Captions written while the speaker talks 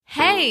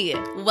Hey,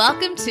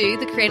 welcome to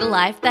the Create a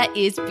Life That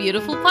Is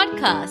Beautiful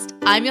podcast.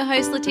 I'm your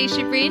host,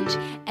 Letitia Ringe,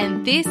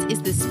 and this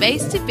is the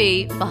space to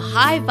be for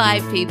high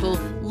vibe people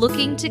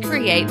looking to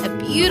create a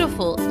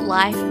beautiful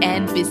life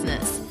and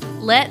business.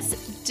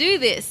 Let's do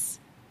this.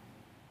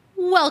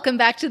 Welcome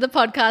back to the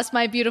podcast,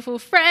 my beautiful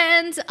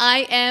friends.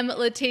 I am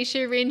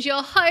Letitia Ringe,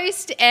 your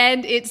host,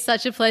 and it's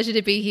such a pleasure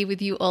to be here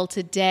with you all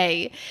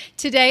today.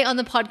 Today on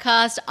the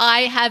podcast,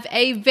 I have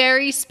a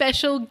very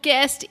special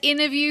guest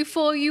interview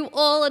for you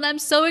all, and I'm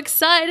so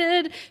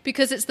excited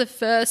because it's the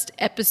first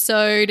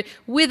episode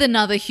with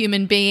another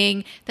human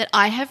being that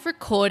I have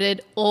recorded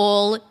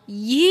all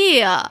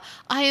year.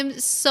 I am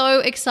so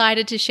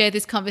excited to share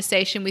this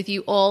conversation with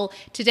you all.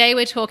 Today,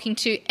 we're talking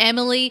to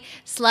Emily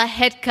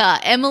Slahetka.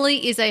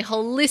 Emily is a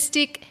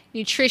holistic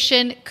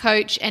nutrition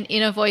coach and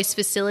inner voice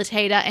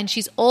facilitator, and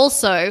she's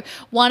also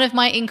one of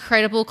my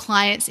incredible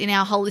clients in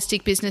our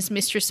Holistic Business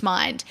Mistress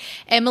Mind.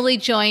 Emily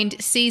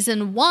joined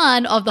season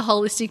 1 of the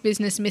Holistic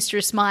Business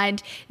Mistress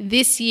Mind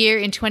this year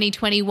in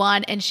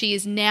 2021, and she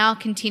is now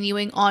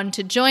continuing on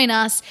to join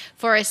us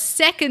for a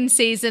second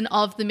season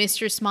of the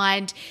Mistress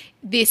Mind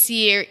this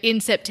year in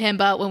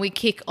September when we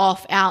kick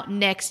off our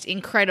next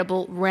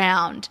incredible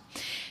round.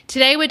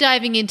 Today we're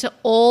diving into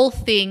all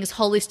things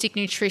holistic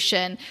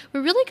nutrition.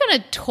 We're really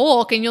going to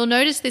talk, and you'll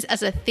notice this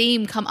as a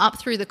theme come up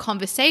through the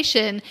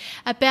conversation,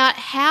 about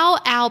how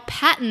our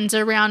patterns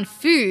around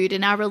food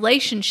and our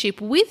relationship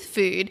with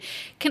food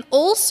can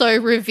also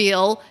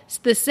reveal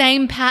the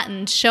same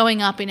patterns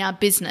showing up in our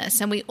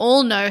business. And we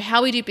all know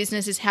how we do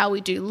business is how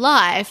we do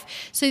life.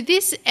 So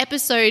this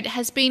episode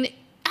has been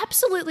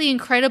absolutely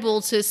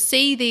incredible to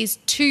see these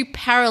two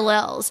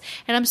parallels,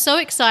 and I'm so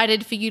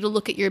excited for you to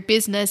look at your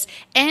business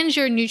and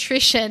your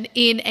nutrition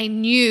in a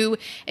new,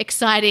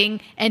 exciting,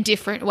 and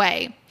different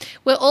way.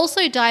 We're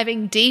also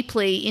diving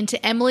deeply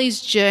into Emily's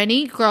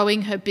journey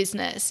growing her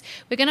business.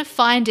 We're going to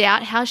find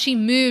out how she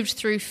moved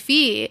through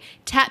fear,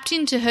 tapped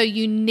into her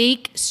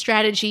unique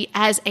strategy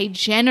as a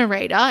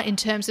generator in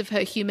terms of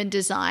her human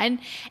design,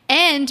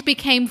 and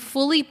became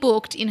fully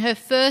booked in her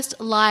first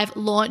live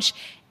launch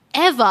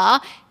ever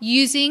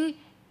using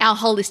our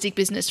holistic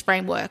business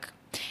framework.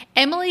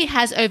 Emily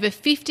has over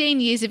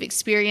 15 years of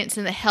experience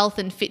in the health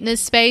and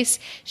fitness space.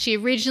 She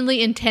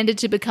originally intended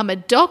to become a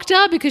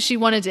doctor because she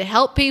wanted to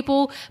help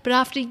people, but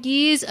after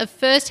years of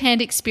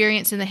first-hand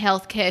experience in the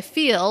healthcare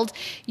field,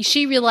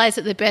 she realized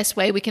that the best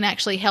way we can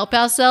actually help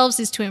ourselves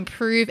is to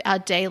improve our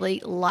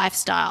daily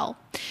lifestyle.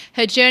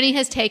 Her journey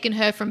has taken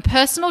her from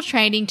personal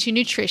training to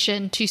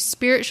nutrition to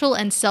spiritual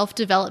and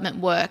self-development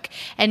work,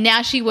 and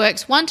now she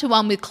works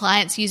one-to-one with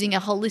clients using a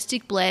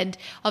holistic blend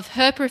of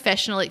her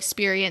professional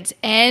experience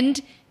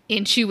and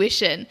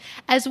intuition,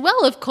 as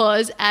well, of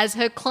course, as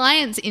her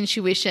clients'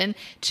 intuition,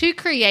 to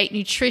create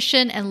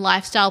nutrition and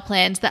lifestyle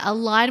plans that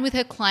align with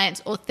her clients'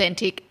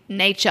 authentic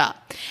nature.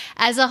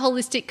 As a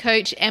holistic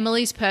coach,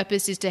 Emily's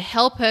purpose is to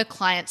help her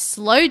clients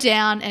slow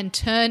down and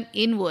turn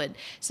inward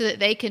so that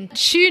they can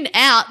tune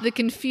out the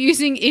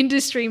confusing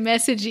industry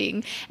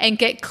messaging and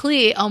get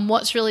clear on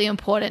what's really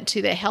important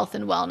to their health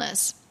and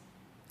wellness.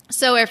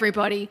 So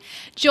everybody,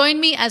 join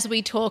me as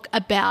we talk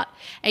about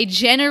a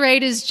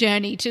generator's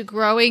journey to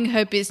growing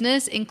her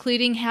business,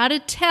 including how to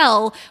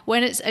tell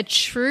when it's a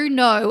true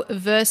no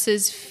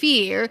versus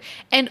fear,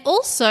 and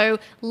also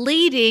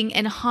leading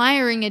and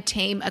hiring a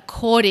team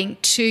according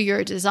to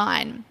your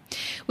design.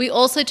 We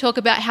also talk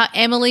about how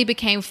Emily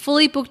became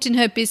fully booked in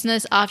her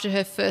business after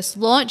her first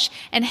launch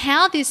and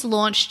how this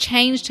launch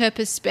changed her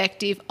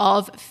perspective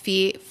of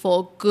fear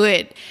for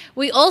good.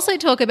 We also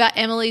talk about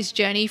Emily's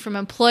journey from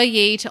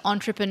employee to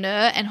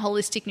entrepreneur and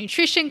holistic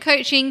nutrition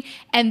coaching,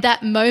 and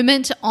that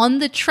moment on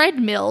the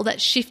treadmill that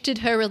shifted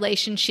her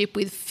relationship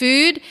with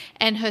food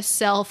and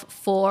herself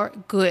for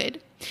good.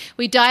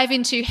 We dive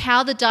into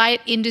how the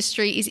diet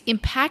industry is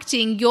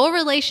impacting your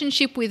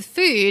relationship with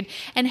food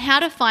and how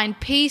to find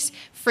peace,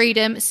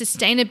 freedom,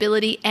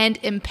 sustainability,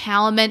 and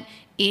empowerment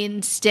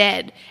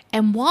instead,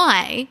 and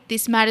why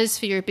this matters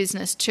for your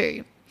business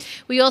too.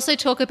 We also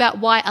talk about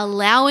why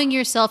allowing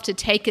yourself to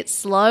take it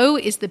slow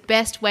is the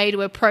best way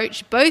to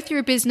approach both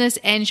your business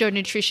and your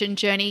nutrition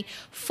journey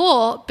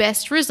for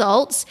best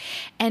results,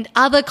 and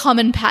other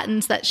common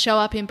patterns that show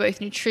up in both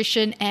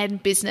nutrition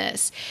and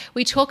business.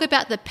 We talk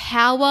about the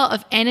power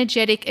of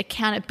energetic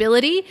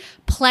accountability,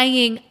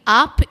 playing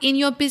up in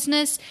your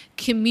business,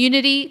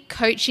 community,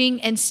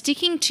 coaching, and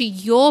sticking to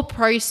your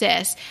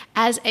process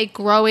as a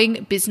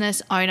growing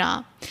business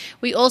owner.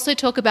 We also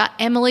talk about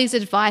Emily's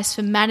advice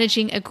for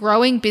managing a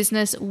growing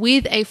business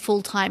with a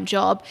full-time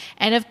job.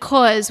 And of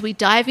course, we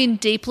dive in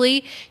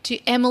deeply to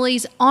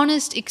Emily's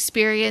honest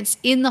experience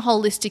in the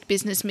Holistic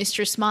Business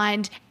Mistress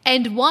Mind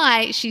and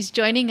why she's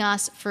joining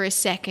us for a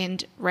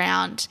second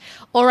round.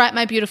 All right,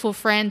 my beautiful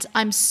friends,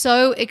 I'm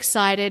so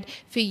excited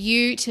for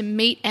you to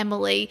meet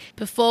Emily.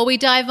 Before we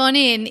dive on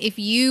in, if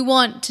you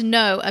want to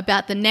know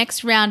about the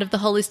next round of the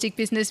Holistic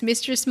Business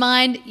Mistress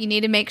Mind, you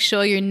need to make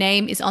sure your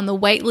name is on the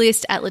wait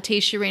list at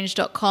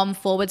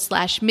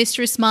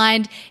letitiaringe.com/mistress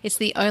mind. It's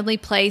the only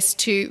place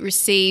to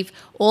receive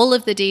all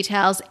of the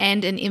details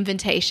and an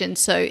invitation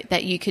so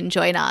that you can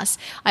join us.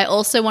 I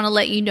also want to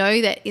let you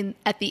know that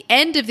at the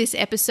end of this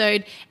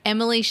episode,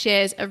 Emily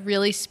shares a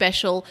really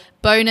special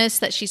bonus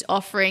that she's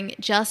offering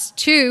just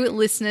to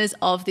listeners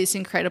of this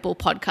incredible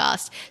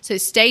podcast. So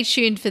stay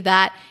tuned for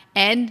that.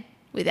 And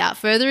without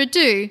further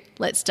ado,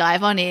 let's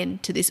dive on in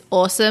to this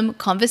awesome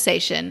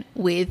conversation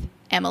with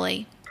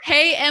Emily.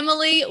 Hey,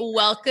 Emily,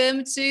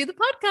 welcome to the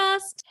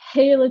podcast.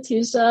 Hey,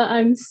 Letitia.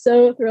 I'm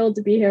so thrilled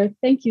to be here.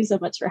 Thank you so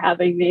much for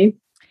having me.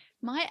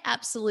 My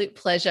absolute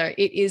pleasure.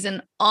 It is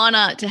an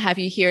honor to have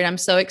you here, and I'm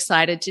so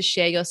excited to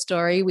share your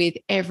story with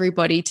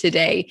everybody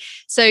today.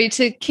 So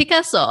to kick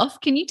us off,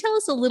 can you tell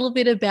us a little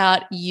bit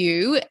about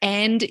you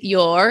and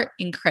your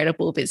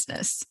incredible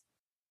business?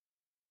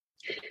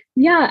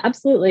 Yeah,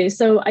 absolutely.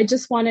 So I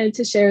just wanted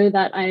to share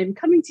that I'm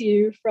coming to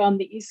you from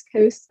the East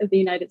Coast of the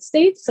United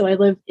States. So I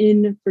live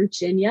in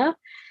Virginia,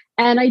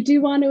 and I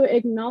do want to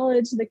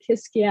acknowledge the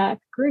Kiskiak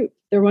group.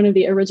 They're one of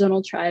the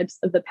original tribes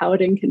of the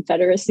Powhatan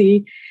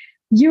Confederacy.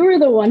 You were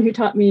the one who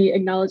taught me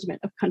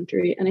acknowledgement of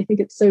country, and I think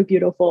it's so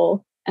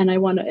beautiful. And I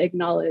want to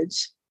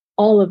acknowledge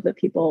all of the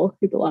people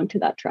who belong to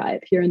that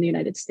tribe here in the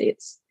United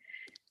States.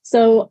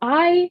 So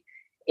I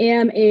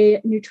am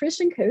a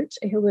nutrition coach,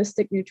 a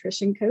holistic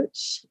nutrition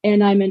coach,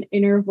 and I'm an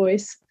inner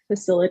voice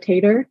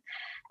facilitator.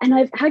 And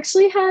I've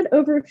actually had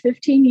over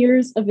 15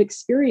 years of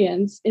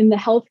experience in the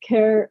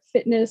healthcare,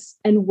 fitness,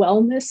 and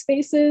wellness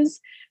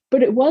spaces.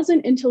 But it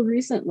wasn't until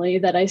recently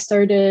that I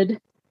started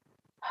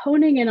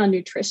honing in on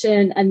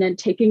nutrition and then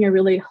taking a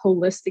really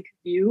holistic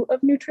view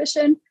of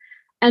nutrition.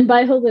 And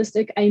by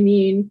holistic, I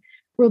mean,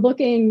 we're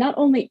looking not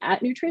only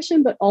at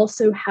nutrition, but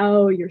also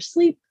how your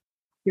sleep,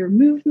 your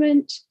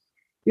movement,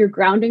 your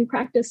grounding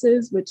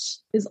practices, which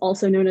is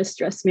also known as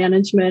stress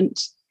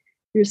management,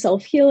 your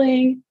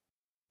self-healing,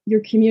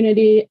 your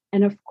community,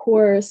 and of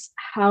course,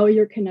 how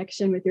your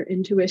connection with your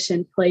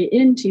intuition play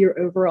into your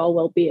overall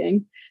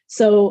well-being.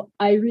 So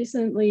I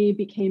recently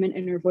became an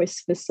inner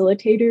voice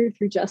facilitator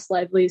through Jess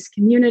Lively's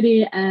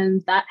community,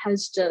 and that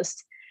has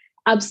just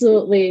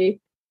absolutely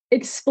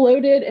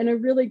exploded in a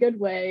really good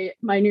way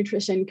my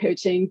nutrition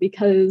coaching,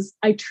 because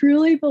I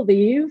truly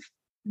believe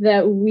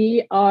that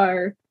we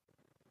are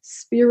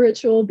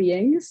spiritual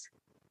beings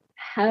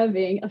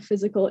having a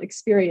physical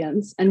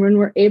experience. And when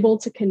we're able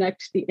to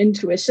connect the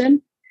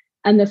intuition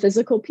and the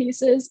physical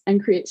pieces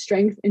and create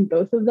strength in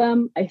both of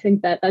them, I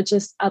think that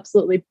just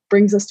absolutely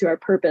brings us to our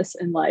purpose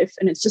in life.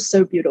 And it's just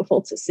so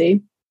beautiful to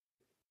see.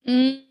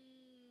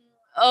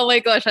 Oh my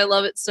gosh, I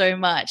love it so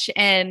much.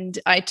 And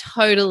I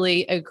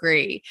totally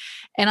agree.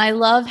 And I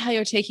love how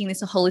you're taking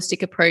this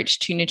holistic approach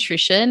to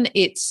nutrition.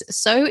 It's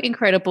so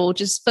incredible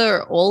just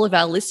for all of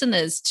our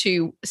listeners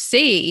to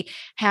see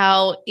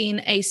how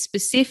in a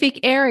specific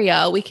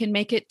area we can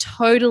make it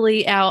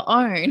totally our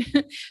own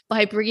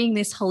by bringing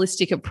this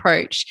holistic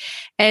approach.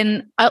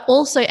 And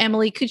also,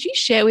 Emily, could you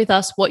share with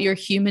us what your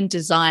human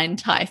design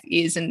type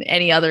is and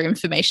any other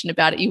information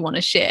about it you want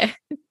to share?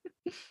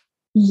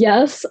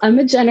 Yes, I'm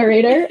a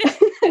generator.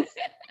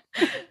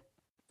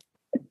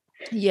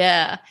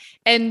 Yeah.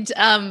 And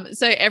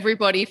so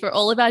everybody, for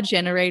all of our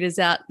generators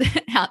out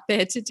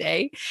there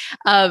today,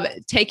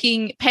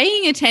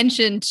 paying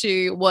attention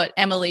to what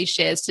Emily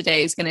shares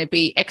today is going to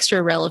be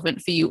extra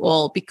relevant for you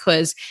all,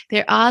 because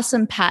there are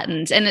some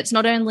patterns, and it's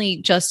not only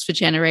just for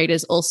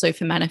generators, also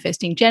for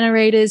manifesting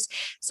generators.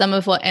 Some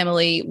of what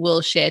Emily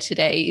will share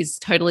today is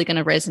totally going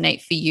to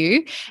resonate for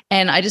you.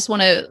 And I just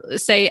want to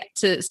say,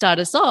 to start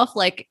us off,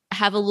 like,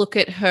 have a look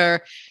at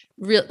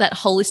that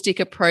holistic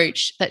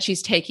approach that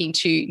she's taking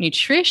to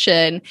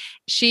nutrition.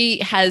 She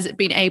has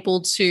been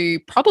able to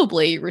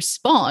probably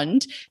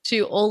respond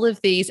to all of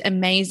these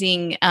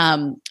amazing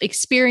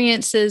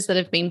experiences that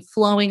have been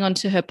flowing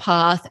onto her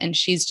path, and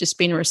she's just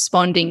been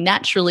responding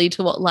naturally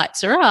to what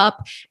lights her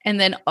up. And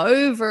then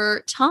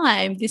over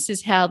time, this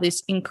is how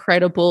this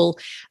incredible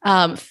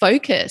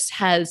focus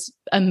has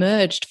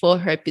emerged for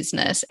her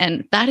business.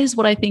 And that is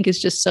what I think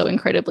is just so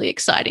incredibly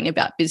exciting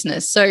about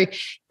business. So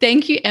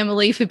thank you,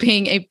 Emily, for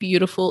being a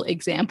beautiful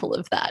example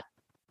of that.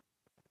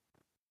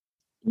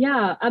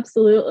 Yeah,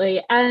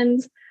 absolutely.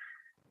 And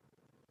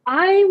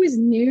I was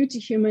new to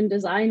human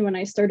design when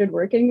I started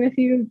working with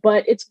you,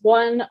 but it's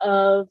one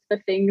of the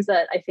things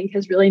that I think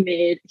has really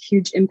made a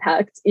huge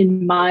impact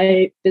in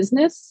my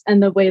business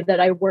and the way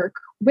that I work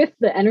with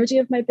the energy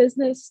of my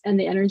business and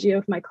the energy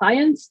of my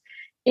clients,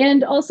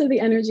 and also the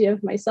energy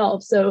of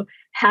myself. So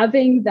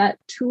having that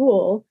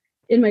tool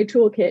in my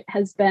toolkit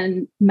has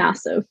been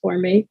massive for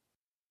me.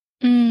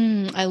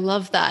 I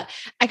love that.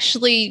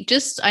 Actually,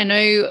 I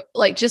know,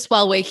 just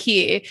while we're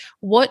here,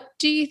 what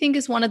do you think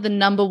is one of the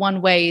number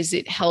one ways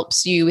it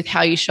helps you with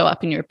how you show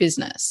up in your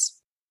business?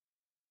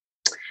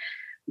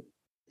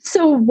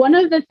 So one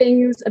of the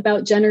things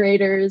about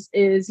generators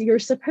is you're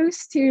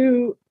supposed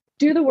to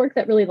do the work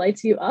that really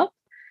lights you up.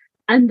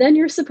 And then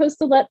you're supposed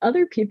to let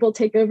other people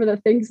take over the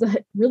things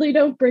that really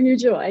don't bring you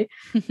joy.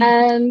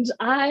 And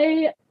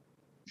I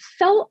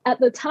felt at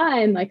the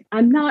time like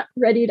I'm not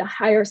ready to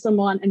hire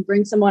someone and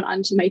bring someone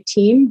onto my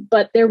team,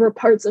 but there were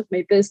parts of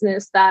my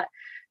business that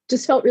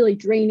just felt really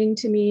draining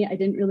to me. I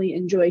didn't really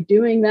enjoy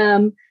doing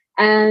them.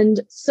 And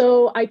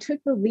so I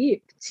took the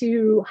leap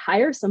to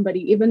hire somebody,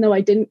 even though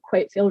I didn't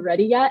quite feel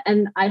ready yet.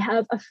 And I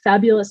have a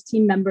fabulous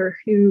team member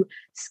who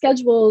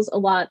schedules a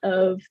lot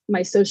of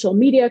my social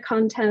media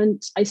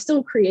content. I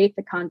still create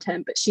the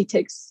content, but she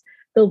takes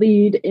the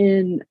lead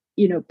in,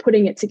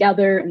 putting it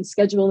together and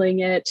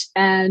scheduling it.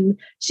 And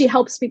she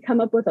helps me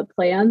come up with a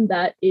plan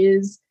that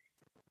is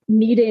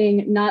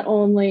meeting not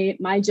only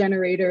my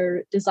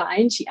generator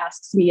design, she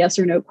asks me yes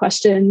or no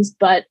questions,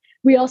 but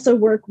we also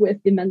work with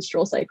the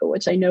menstrual cycle,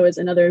 which I know is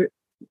another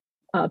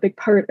big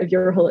part of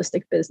your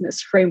holistic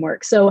business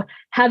framework. So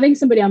having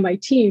somebody on my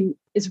team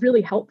is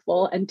really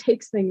helpful and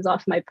takes things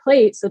off my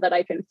plate so that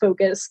I can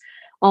focus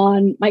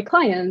on my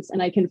clients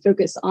and I can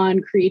focus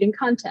on creating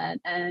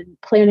content and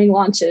planning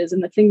launches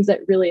and the things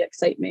that really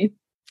excite me.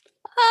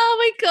 Oh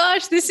my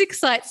gosh, this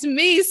excites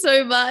me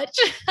so much.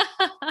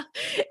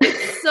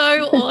 It's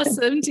so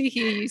awesome to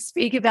hear you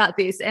speak about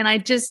this. And I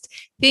just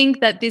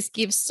think that this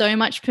gives so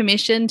much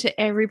permission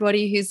to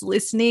everybody who's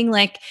listening.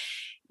 Like,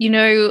 we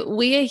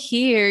are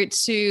here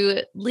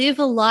to live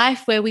a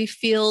life where we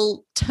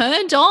feel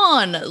turned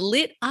on,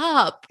 lit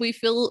up, we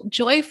feel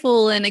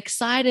joyful and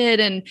excited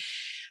and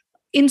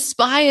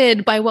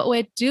inspired by what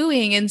we're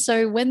doing. And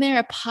so when there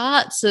are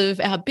parts of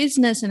our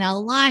business and our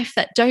life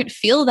that don't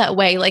feel that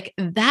way, like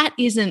that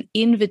is an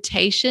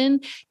invitation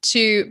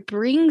to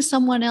bring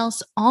someone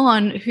else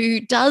on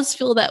who does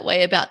feel that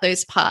way about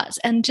those parts,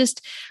 and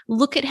just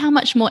look at how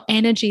much more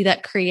energy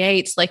that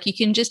creates. Like you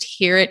can just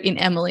hear it in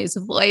Emily's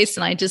voice.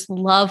 And I just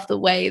love the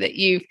way that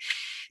you've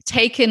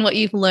taken what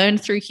you've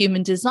learned through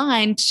human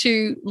design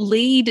to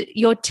lead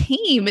your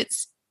team.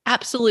 It's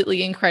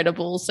absolutely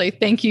incredible. So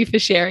thank you for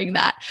sharing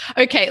that.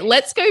 Okay, I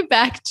want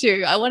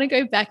to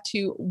go back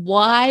to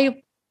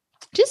why,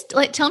 just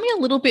like tell me a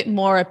little bit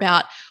more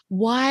about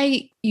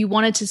why you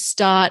wanted to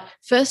start,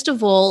 first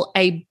of all,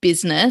 a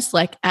business,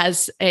 like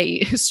as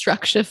a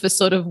structure for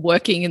sort of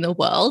working in the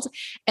world,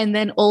 and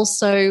then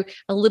also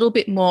a little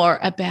bit more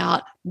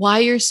about why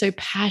you're so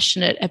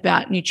passionate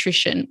about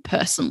nutrition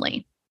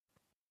personally.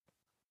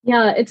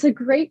 Yeah, it's a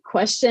great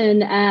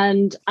question.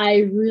 And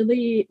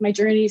my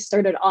journey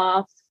started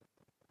off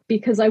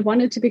because I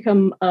wanted to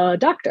become a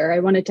doctor. I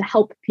wanted to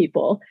help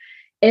people.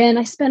 And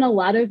I spent a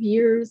lot of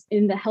years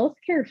in the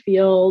healthcare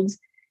field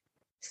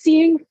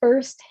seeing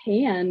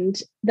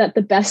firsthand that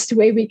the best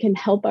way we can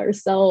help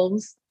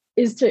ourselves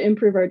is to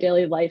improve our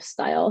daily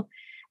lifestyle.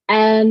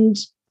 And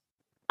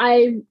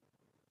I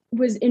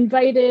was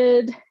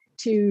invited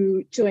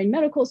to join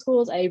medical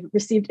schools. I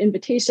received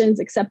invitations,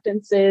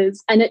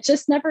 acceptances, and it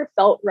just never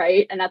felt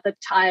right. And at the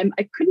time,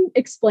 I couldn't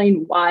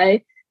explain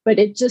why, but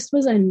it just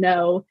was a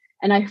no.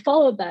 And I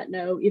followed that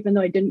no, even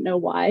though I didn't know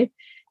why.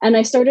 And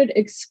I started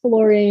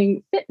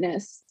exploring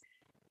fitness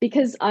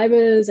because I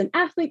was an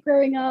athlete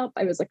growing up.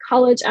 I was a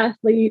college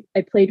athlete.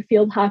 I played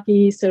field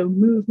hockey. So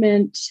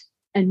movement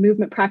and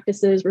movement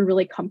practices were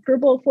really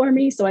comfortable for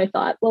me. So I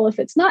thought, well, if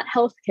it's not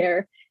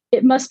healthcare,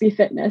 it must be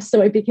fitness.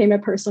 So I became a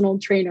personal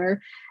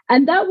trainer.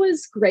 And that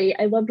was great.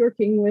 I loved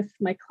working with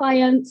my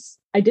clients.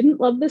 I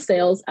didn't love the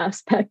sales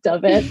aspect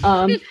of it.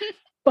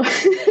 But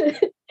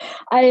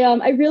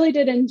I really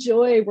did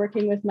enjoy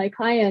working with my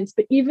clients,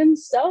 but even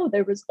so,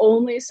 there was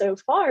only so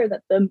far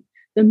that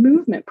the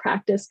movement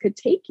practice could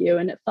take you.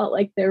 And it felt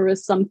like there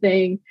was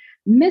something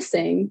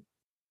missing.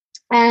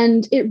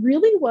 And it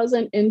really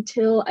wasn't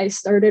until I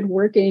started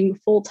working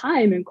full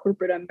time in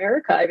corporate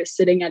America. I was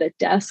sitting at a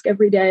desk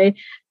every day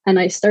and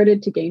I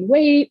started to gain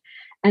weight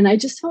and I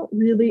just felt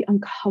really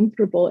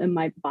uncomfortable in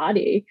my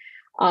body.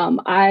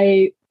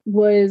 I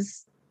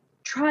was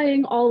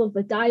trying all of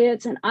the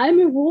diets and I'm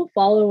a rule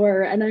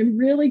follower and I'm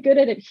really good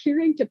at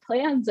adhering to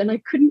plans and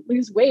I couldn't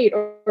lose weight,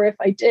 or if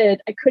I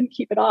did, I couldn't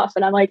keep it off.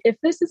 And I'm like, if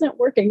this isn't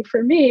working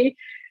for me,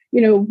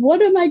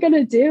 what am I going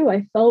to do?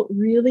 I felt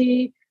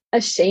really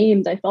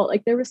ashamed. I felt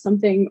like there was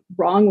something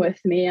wrong with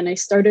me. And I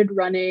started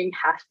running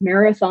half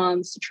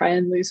marathons to try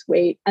and lose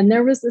weight. And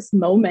there was this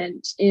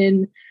moment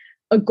in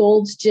a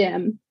Gold's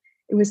Gym.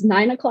 It was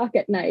 9:00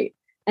 at night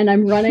and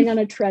I'm running on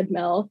a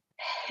treadmill,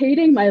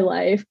 hating my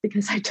life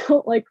because I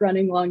don't like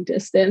running long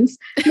distance.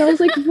 And I was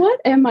like, what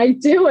am I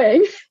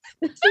doing?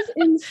 This is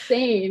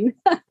insane.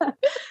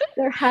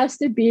 There has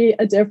to be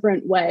a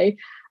different way.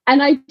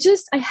 And I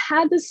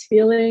had this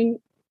feeling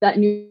that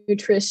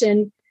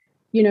nutrition,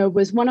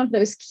 was one of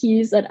those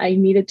keys that I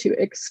needed to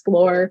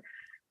explore.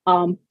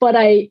 But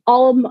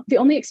the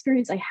only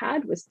experience I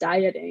had was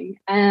dieting.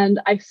 And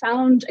I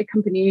found a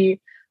company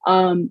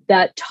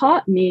that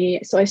taught me.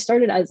 So I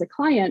started as a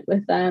client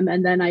with them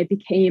and then I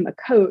became a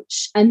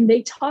coach, and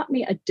they taught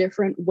me a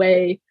different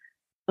way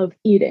of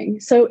eating.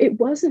 So it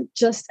wasn't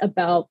just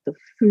about the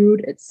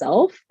food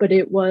itself, but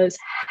it was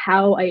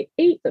how I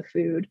ate the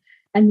food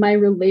and my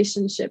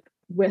relationship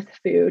with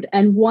food.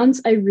 And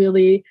once I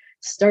really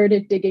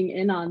started digging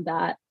in on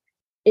that,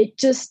 it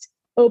just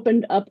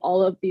opened up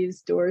all of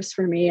these doors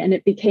for me. And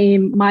it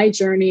became my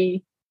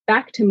journey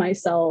back to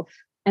myself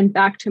and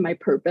back to my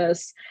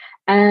purpose.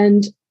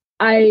 And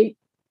I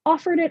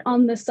offered it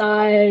on the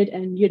side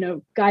and,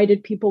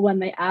 guided people when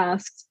they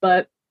asked.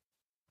 But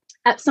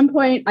at some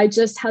point, I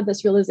just had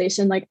this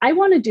realization, like, I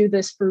want to do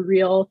this for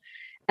real.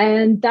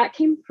 And that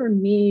came for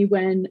me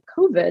when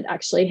COVID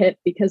actually hit,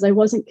 because I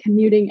wasn't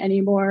commuting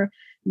anymore.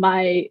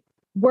 My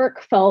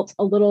work felt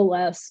a little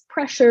less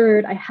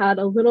pressured. I had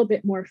a little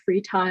bit more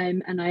free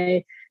time. And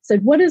I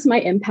said, what is my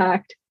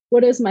impact?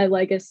 What is my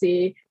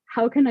legacy?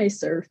 How can I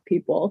serve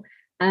people?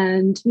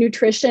 And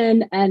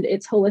nutrition and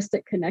its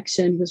holistic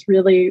connection was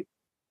really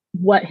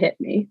what hit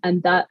me.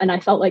 And I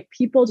felt like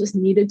people just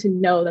needed to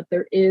know that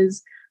there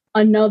is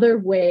another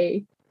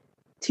way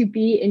to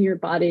be in your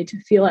body, to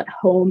feel at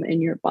home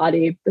in your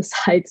body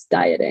besides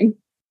dieting.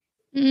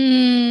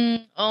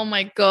 Oh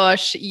my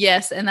gosh.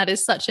 Yes. And that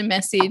is such a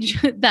message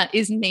that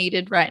is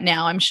needed right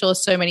now. I'm sure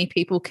so many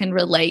people can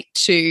relate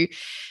to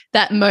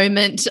that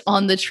moment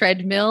on the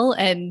treadmill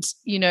and,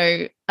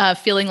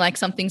 feeling like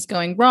something's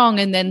going wrong,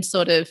 and then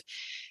sort of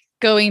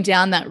going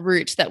down that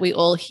route that we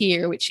all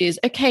hear, which is,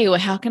 okay, well,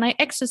 how can I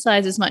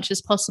exercise as much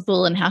as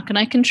possible? And how can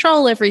I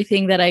control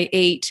everything that I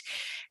eat?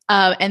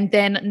 And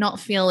then not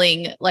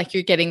feeling like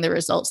you're getting the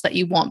results that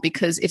you want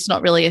because it's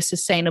not really a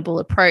sustainable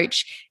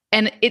approach.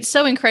 And it's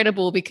so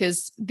incredible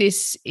because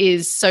this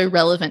is so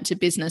relevant to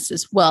business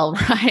as well,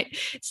 right?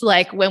 It's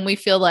like when we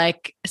feel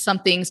like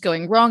something's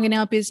going wrong in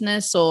our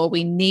business or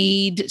we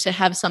need to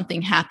have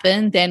something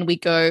happen, then we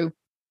go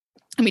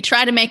and we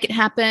try to make it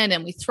happen,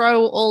 and we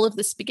throw all of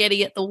the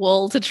spaghetti at the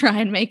wall to try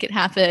and make it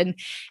happen.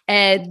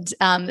 And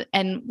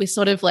we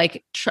sort of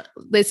like,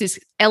 there's this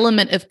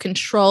element of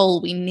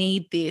control. We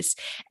need this,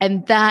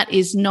 and that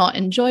is not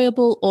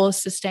enjoyable or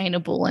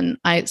sustainable. And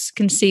I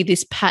can see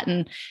this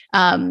pattern.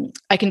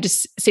 I can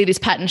just see this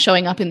pattern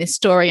showing up in this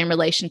story in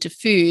relation to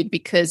food,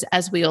 because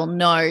as we all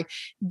know,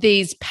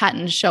 these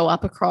patterns show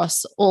up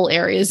across all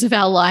areas of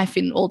our life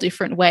in all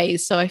different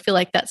ways. So I feel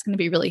like that's going to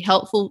be really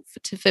helpful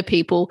for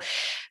people.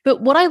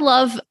 But what I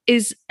love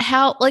is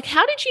how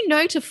did you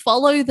know to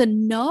follow the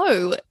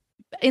no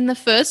in the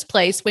first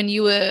place when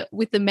you were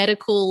with the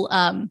medical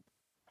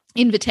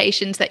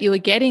invitations that you were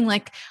getting?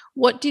 Like,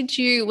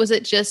 was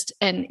it just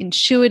an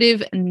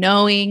intuitive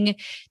knowing?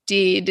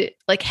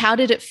 How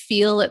did it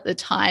feel at the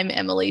time,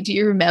 Emily? Do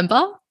you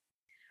remember?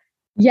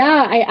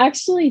 Yeah, I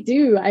actually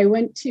do. I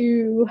went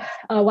to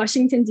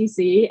Washington,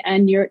 D.C.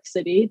 and New York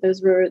City.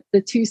 Those were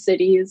the two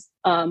cities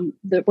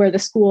where the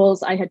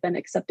schools I had been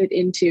accepted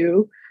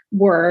into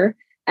were.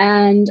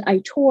 And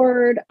I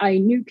toured. I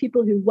knew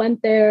people who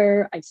went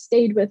there. I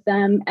stayed with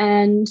them.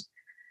 And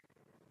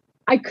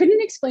I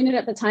couldn't explain it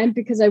at the time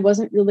because I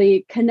wasn't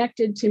really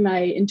connected to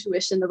my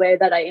intuition the way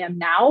that I am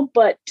now.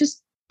 But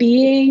just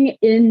being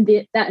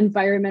in that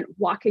environment,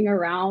 walking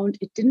around,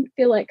 it didn't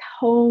feel like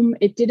home.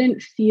 It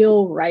didn't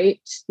feel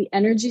right. The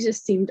energy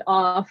just seemed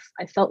off.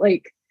 I felt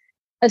like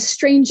a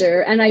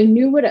stranger, and I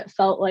knew what it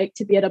felt like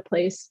to be at a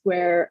place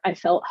where I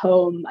felt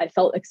home. I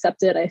felt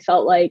accepted. I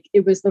felt like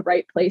it was the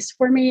right place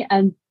for me.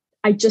 And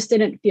I just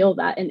didn't feel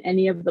that in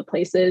any of the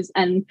places.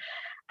 And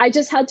I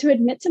just had to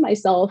admit to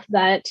myself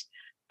that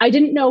I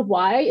didn't know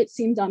why it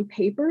seemed on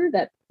paper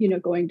that,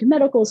 going to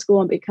medical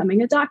school and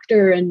becoming a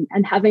doctor and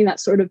having that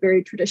sort of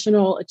very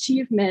traditional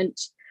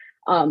achievement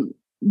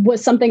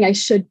was something I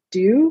should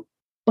do,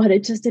 but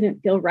it just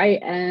didn't feel right.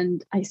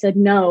 And I said,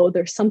 no,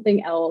 there's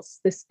something else.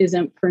 This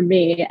isn't for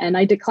me. And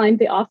I declined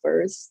the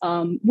offers,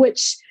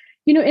 which,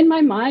 in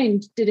my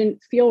mind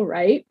didn't feel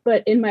right.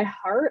 But in my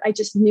heart, I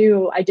just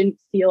knew I didn't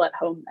feel at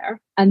home there.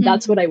 And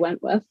that's what I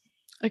went with.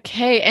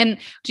 Okay. And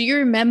do you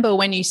remember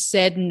when you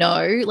said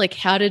no, like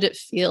how did it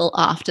feel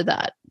after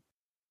that?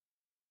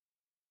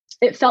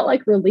 It felt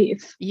like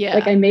relief. Yeah.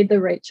 Like I made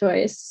the right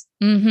choice.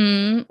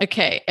 Mm-hmm.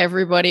 Okay,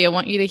 everybody, I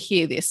want you to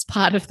hear this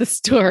part of the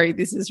story.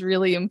 This is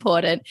really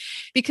important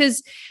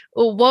because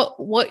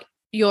what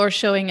you're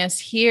showing us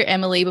here,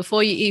 Emily,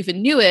 before you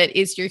even knew it,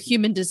 is your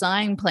human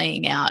design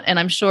playing out. And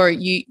I'm sure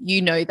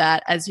you know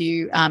that as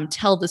you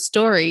tell the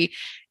story.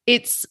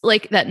 It's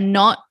like that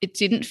it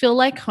didn't feel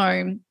like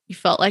home. You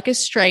felt like a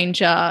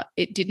stranger.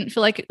 It didn't feel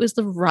like it was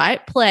the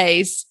right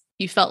place.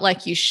 You felt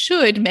like you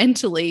should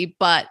mentally,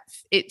 but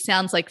it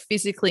sounds like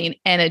physically and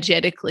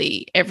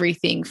energetically,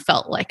 everything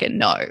felt like a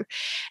no.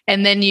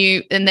 And then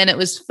it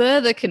was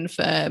further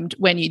confirmed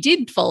when you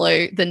did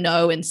follow the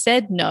no and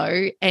said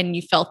no, and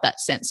you felt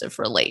that sense of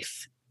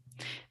relief.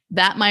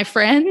 That, my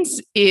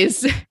friends,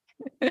 is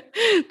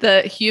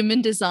the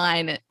human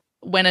design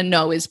when a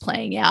no is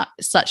playing out.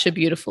 Such a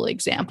beautiful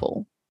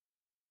example.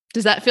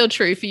 Does that feel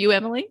true for you,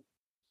 Emily?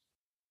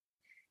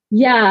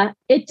 Yeah,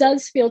 it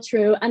does feel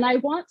true. And I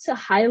want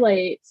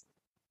to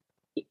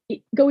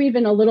go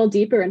even a little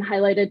deeper and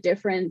highlight a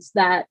difference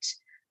that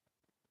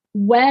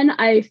when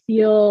I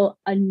feel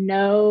a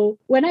no,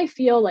 when I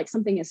feel like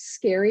something is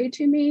scary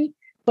to me,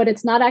 but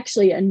it's not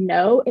actually a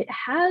no, it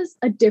has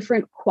a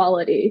different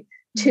quality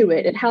to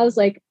it. It has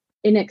like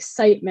an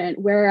excitement,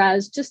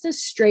 whereas just a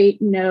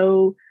straight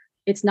no,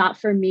 it's not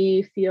for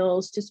me,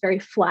 feels just very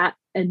flat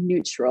and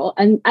neutral.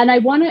 And I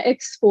want to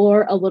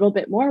explore a little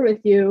bit more with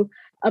you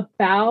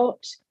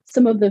about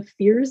some of the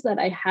fears that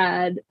I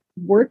had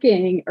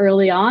working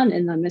early on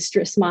in the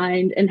Mistress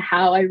Mind, and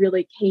how I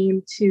really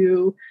came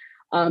to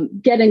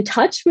get in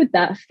touch with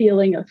that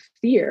feeling of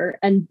fear,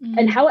 and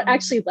how it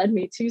actually led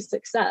me to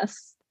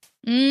success.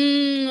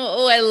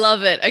 Oh, I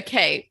love it.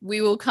 Okay, we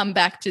will come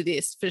back to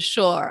this for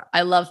sure.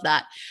 I love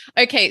that.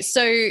 Okay,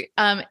 so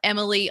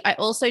Emily, I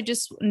also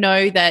just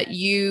know that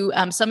you,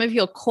 some of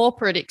your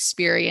corporate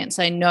experience,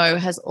 I know,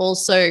 has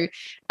also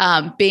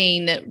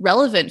been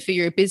relevant for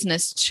your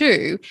business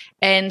too.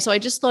 And so I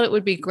just thought it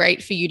would be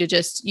great for you to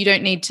just, you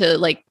don't need to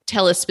like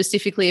tell us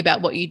specifically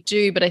about what you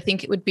do, but I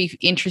think it would be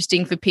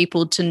interesting for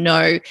people to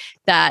know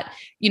that,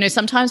 you know,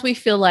 sometimes we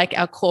feel like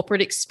our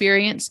corporate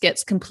experience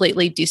gets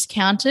completely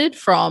discounted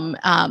from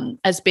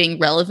as being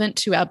relevant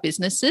to our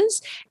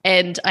businesses.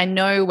 And I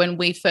know when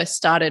we first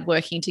started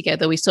working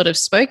together, we sort of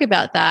spoke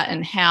about that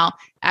and how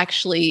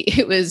actually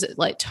it was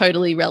like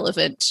totally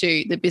relevant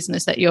to the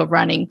business that you're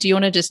running. Do you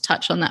want to just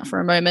touch on that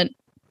for a moment?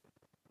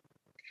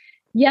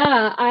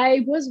 Yeah,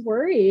 I was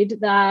worried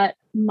that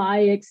my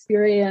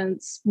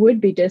experience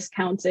would be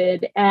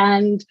discounted.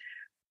 And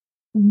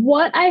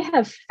what I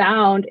have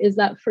found is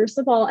that, first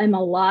of all, I'm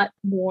a lot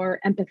more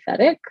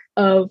empathetic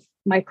of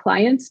my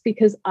clients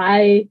because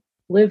I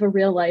live a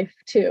real life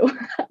too.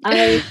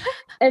 I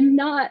am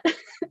not,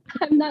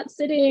 I'm not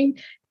sitting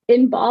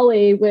in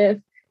Bali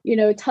with, you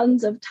know,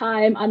 tons of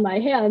time on my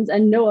hands,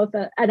 and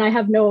and I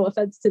have no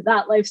offense to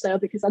that lifestyle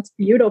because that's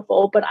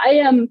beautiful, but I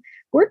am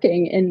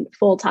working in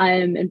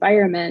full-time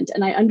environment,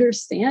 and I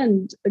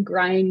understand the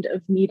grind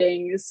of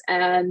meetings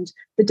and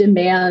the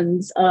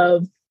demands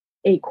of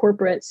a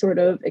corporate sort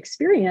of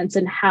experience,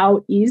 and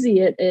how easy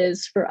it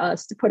is for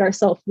us to put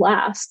ourselves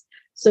last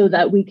so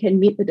that we can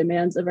meet the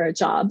demands of our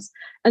jobs.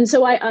 And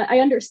so I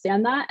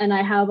understand that, and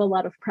I have a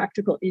lot of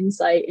practical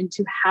insight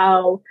into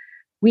how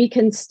we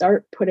can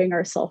start putting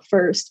ourselves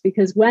first,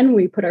 because when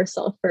we put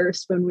ourselves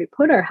first, when we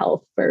put our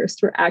health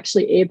first, we're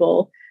actually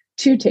able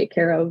to take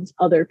care of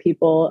other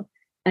people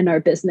and our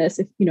business.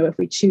 If, you know, if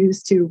we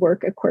choose to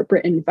work in a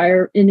corporate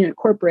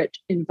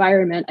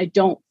environment, I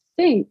don't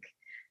think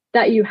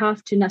that you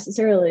have to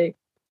necessarily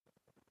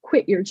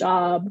quit your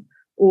job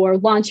or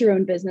launch your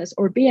own business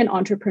or be an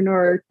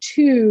entrepreneur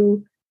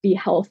to be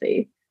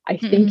healthy. I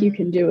think you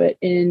can do it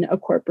in a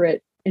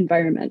corporate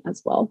environment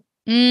as well.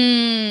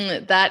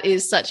 That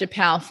is such a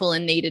powerful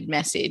and needed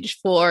message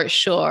for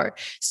sure.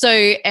 So,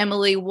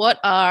 Emily, what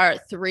are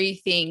 3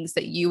 things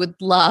that you would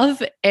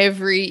love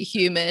every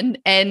human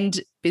and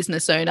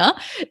business owner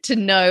to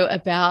know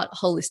about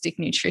holistic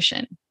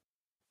nutrition?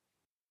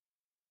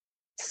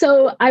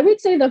 So, I would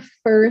say the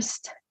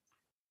first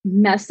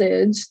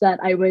message that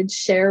I would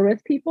share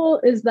with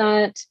people is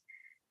that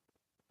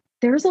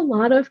there's a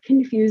lot of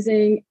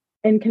confusing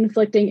and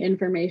conflicting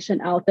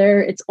information out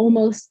there. It's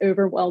almost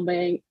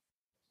overwhelming.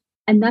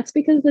 And that's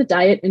because the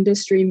diet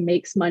industry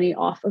makes money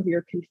off of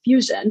your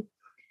confusion.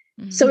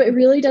 So it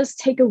really does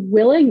take a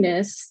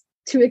willingness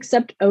to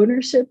accept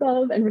ownership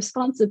of and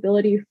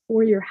responsibility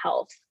for your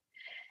health.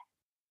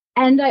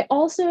 And I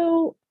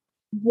also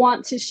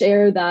want to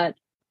share that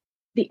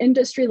the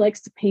industry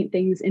likes to paint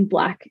things in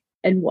black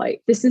and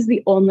white. This is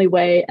the only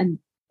way, and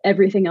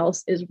everything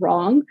else is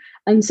wrong.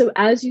 And so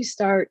as you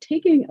start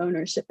taking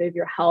ownership of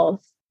your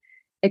health,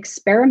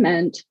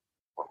 experiment,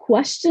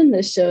 question the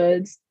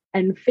shoulds,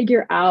 and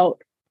figure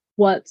out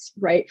what's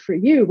right for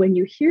you. When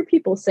you hear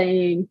people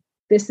saying,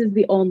 this is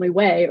the only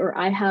way, or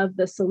I have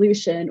the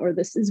solution, or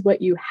this is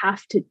what you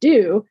have to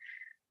do,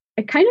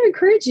 I kind of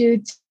encourage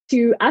you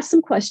to ask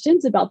some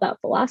questions about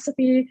that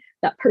philosophy,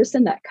 that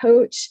person, that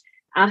coach.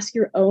 Ask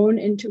your own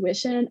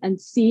intuition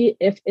and see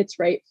if it's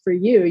right for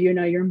you. You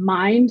know, your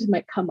mind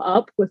might come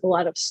up with a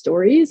lot of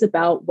stories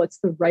about what's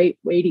the right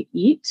way to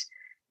eat,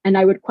 and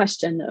I would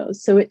question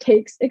those. So it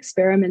takes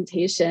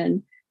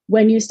experimentation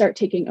when you start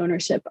taking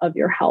ownership of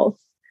your health.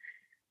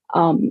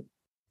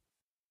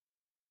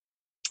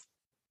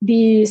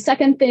 The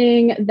second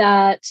thing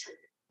that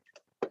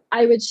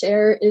I would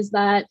share is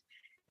that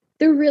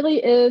there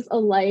really is a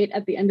light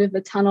at the end of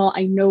the tunnel.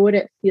 I know what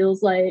it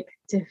feels like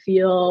to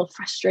feel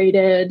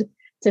frustrated,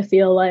 to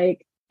feel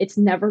like it's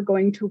never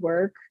going to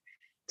work,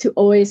 to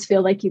always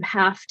feel like you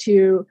have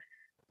to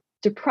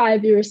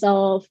deprive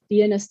yourself,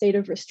 be in a state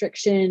of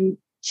restriction,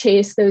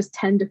 chase those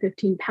 10 to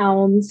 15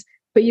 pounds,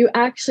 but you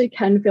actually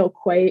can feel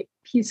quite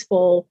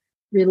peaceful,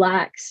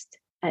 relaxed,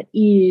 at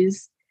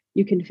ease.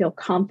 You can feel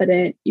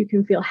confident, you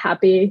can feel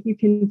happy, you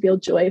can feel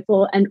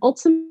joyful. And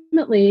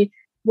ultimately,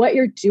 what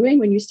you're doing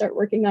when you start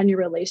working on your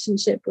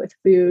relationship with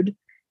food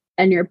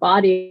and your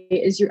body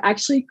is you're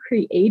actually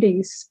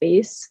creating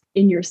space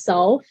in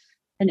yourself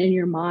and in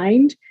your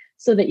mind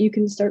so that you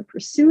can start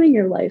pursuing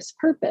your life's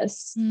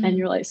purpose and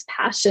your life's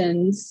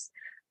passions.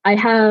 I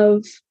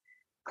have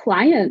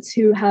clients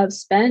who have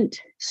spent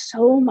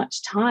so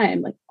much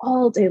time, like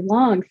all day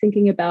long,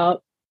 thinking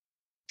about,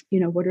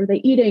 what are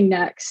they eating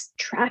next,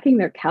 tracking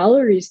their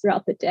calories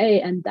throughout the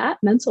day. And that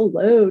mental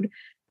load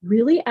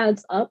really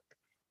adds up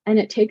and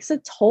it takes a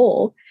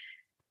toll.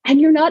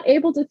 And you're not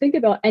able to think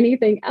about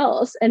anything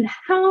else.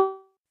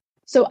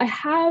 So I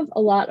have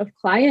a lot of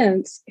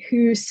clients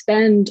who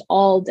spend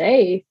all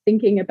day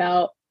thinking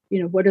about,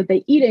 what are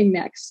they eating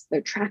next?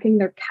 They're tracking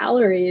their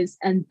calories,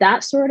 and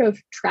that sort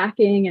of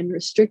tracking and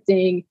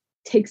restricting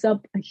takes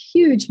up a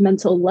huge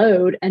mental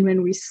load. And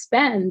when we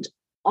spend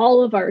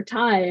all of our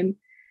time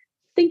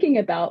thinking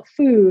about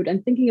food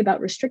and thinking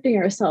about restricting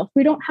ourselves,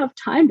 we don't have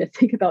time to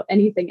think about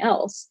anything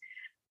else.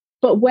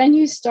 But when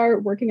you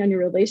start working on your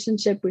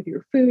relationship with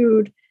your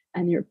food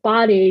and your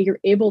body, you're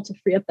able to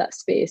free up that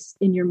space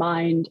in your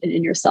mind and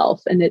in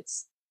yourself. And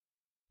it's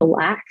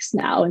relaxed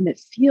now and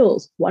it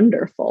feels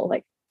wonderful.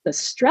 Like the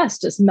stress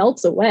just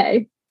melts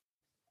away.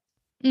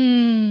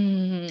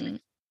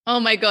 Oh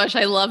my gosh,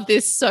 I love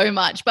this so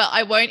much, but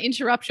I won't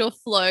interrupt your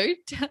flow.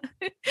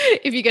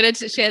 If you're going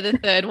to share the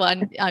third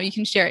one, you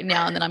can share it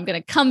now, and then I'm going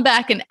to come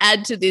back and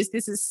add to this.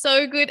 This is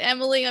so good,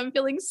 Emily. I'm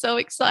feeling so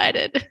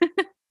excited.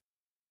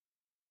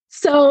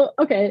 So,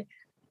 okay,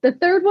 the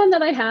third one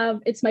that I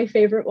have, it's my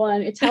favorite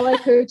one. It's how I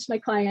coach my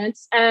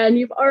clients, and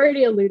you've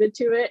already alluded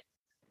to it.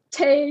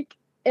 Take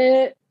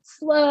it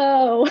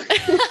slow.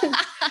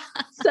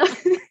 So,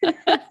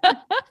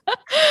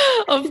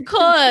 of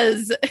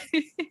course.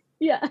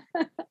 Yeah.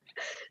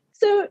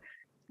 So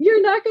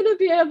you're not going to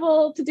be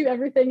able to do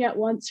everything at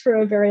once for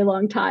a very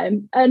long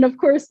time. And of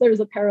course, there's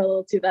a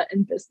parallel to that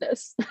in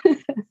business.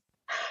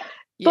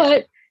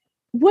 But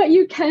what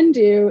you can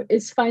do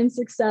is find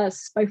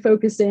success by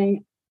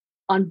focusing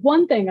on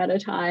one thing at a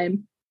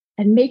time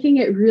and making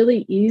it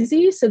really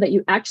easy so that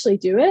you actually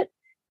do it,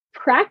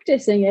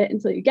 practicing it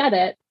until you get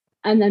it,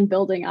 and then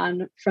building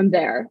on from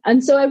there.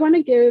 And so I want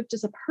to give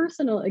just a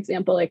personal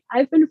example. Like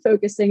I've been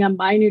focusing on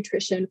my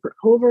nutrition for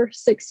over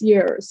 6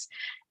 years,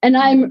 and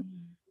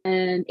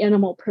and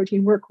animal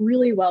protein work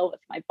really well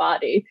with my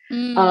body.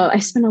 I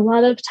spend a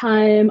lot of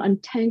time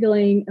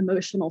untangling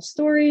emotional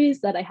stories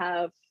that I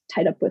have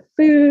tied up with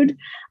food.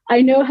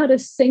 I know how to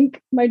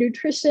sync my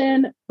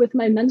nutrition with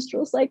my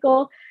menstrual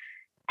cycle,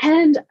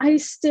 and I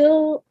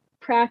still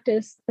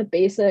practice the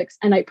basics,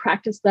 and I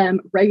practice them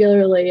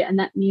regularly. And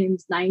that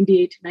means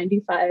 90 to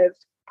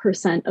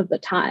 95% of the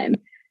time.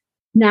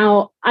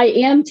 Now, I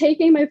am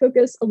taking my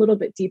focus a little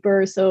bit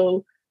deeper.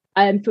 So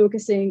I'm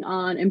focusing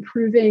on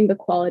improving the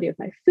quality of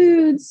my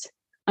foods.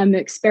 I'm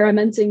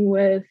experimenting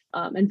with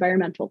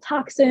environmental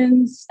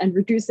toxins and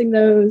reducing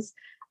those.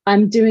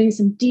 I'm doing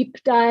some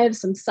deep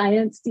dives, some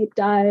science deep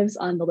dives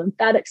on the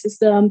lymphatic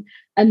system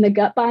and the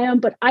gut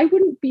biome, but I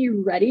wouldn't be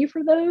ready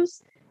for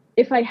those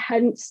if I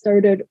hadn't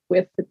started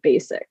with the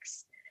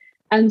basics.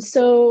 And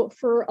so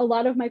for a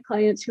lot of my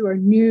clients who are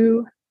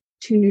new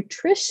to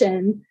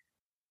nutrition,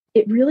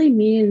 it really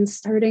means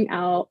starting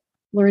out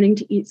learning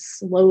to eat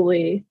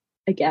slowly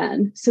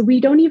again. So we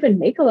don't even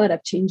make a lot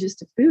of changes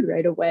to food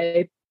right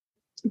away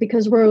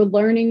because we're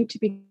learning to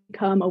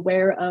become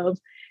aware of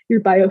your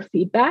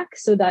biofeedback.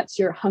 So that's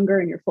your hunger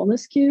and your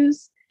fullness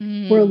cues.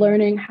 We're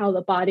learning how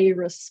the body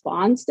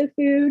responds to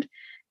food,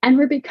 and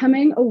we're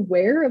becoming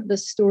aware of the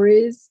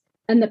stories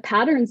and the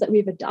patterns that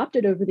we've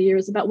adopted over the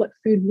years about what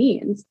food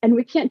means. And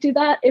we can't do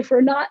that if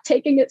we're not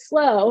taking it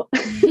slow.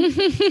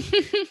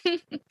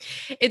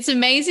 It's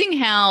amazing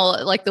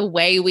how like the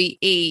way we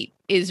eat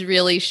is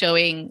really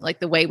showing like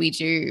the way we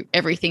do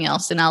everything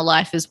else in our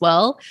life as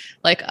well.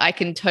 Like I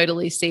can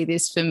totally see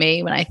this for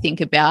me when I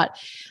think about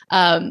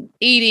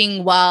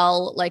eating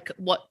while like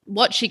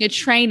watching a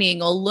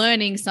training or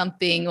learning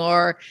something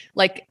or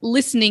like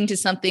listening to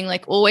something,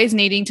 like always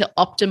needing to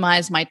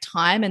optimize my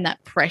time and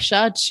that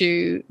pressure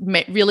to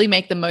really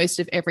make the most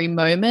of every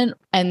moment,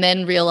 and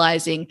then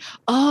realizing,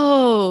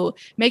 oh,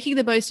 making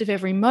the most of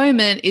every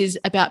moment is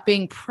about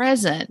being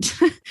present.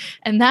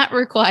 And that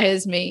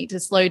requires me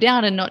to slow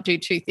down and not do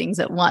two things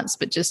at once,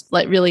 but just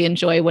like really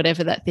enjoy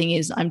whatever that thing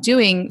is I'm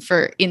doing,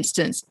 for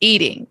instance,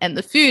 eating and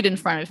the food in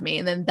front of me.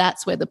 And then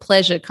that's where the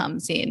pleasure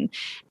comes in.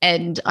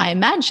 And I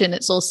imagine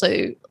it's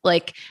also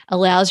like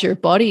allows your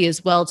body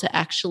as well to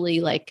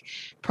actually like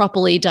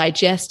properly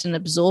digest and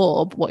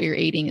absorb what you're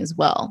eating as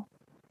well.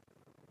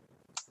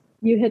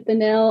 You hit the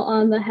nail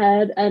on the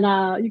head, and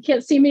you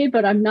can't see me,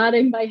 but I'm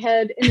nodding my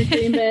head in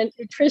agreement.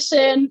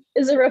 Nutrition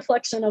is a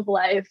reflection of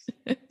life.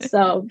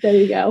 So there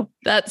you go.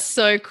 That's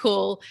so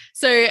cool.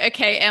 So,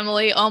 okay,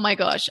 Emily, oh my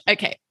gosh.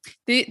 Okay.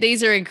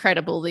 These are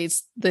incredible.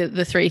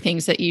 The three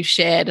things that you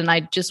shared. And I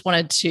just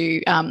wanted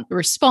to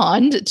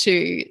respond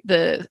to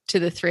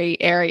the three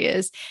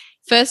areas.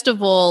 First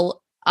of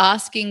all,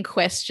 asking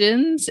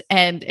questions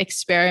and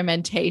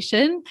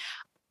experimentation.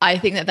 I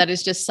think that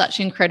is just such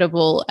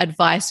incredible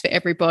advice for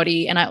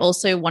everybody. And I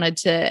also wanted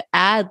to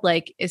add,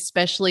 like,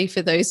 especially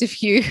for those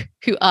of you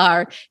who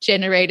are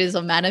generators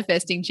or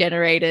manifesting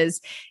generators,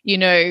 you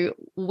know,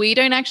 we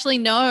don't actually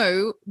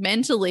know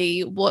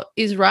mentally what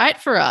is right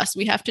for us.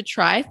 We have to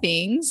try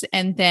things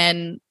and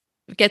then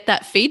get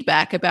that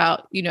feedback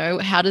about,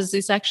 how does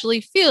this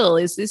actually feel?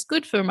 Is this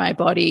good for my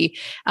body?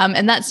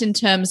 And that's in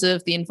terms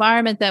of the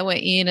environment that we're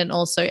in and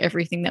also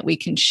everything that we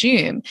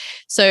consume.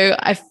 So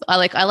I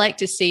like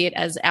to see it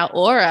as our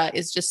aura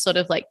is just sort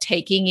of like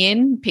taking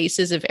in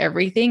pieces of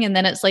everything. And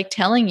then it's like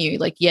telling you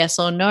like yes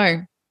or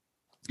no.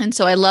 And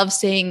so I love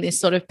seeing this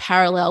sort of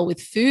parallel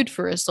with food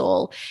for us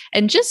all.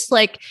 And just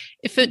like,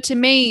 to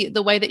me,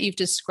 the way that you've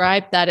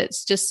described that,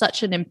 it's just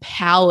such an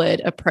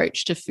empowered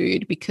approach to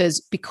food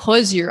because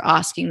you're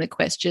asking the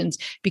questions,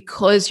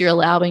 because you're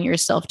allowing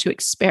yourself to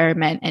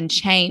experiment and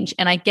change.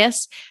 And I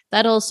guess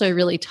that also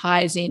really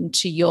ties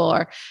into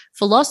your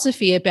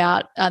philosophy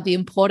about the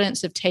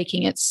importance of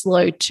taking it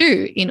slow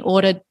too. In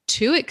order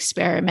to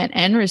experiment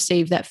and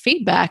receive that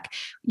feedback,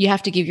 you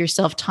have to give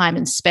yourself time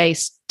and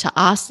space to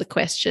ask the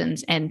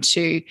questions and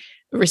to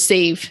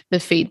receive the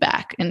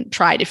feedback and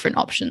try different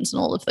options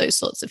and all of those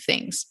sorts of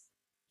things.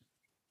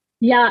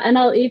 Yeah, and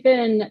I'll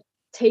even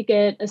take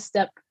it a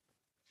step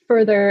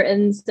further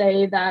and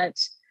say that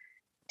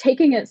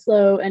taking it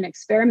slow and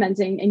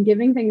experimenting and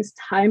giving things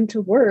time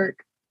to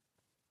work,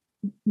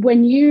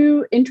 when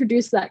you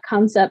introduce that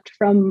concept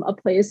from a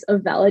place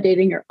of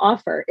validating your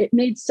offer, it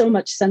made so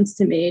much sense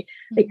to me.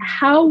 Like,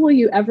 how will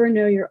you ever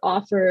know your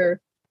offer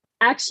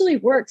actually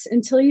works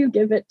until you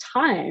give it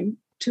time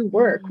to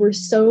work? We're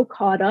so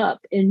caught up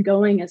in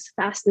going as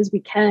fast as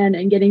we can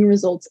and getting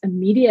results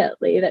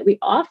immediately that we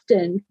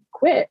often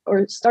quit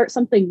or start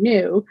something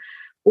new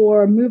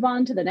or move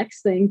on to the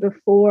next thing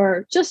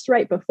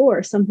right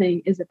before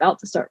something is about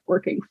to start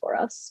working for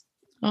us.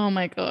 Oh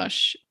my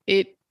gosh.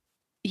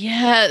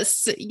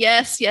 Yes.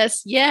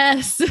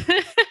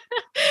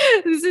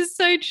 This is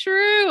so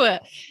true.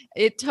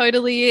 It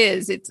totally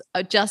is. It's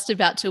just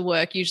about to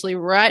work, usually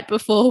right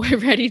before we're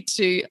ready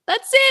to,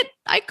 that's it.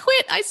 I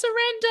quit. I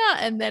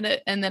surrender.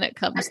 And then it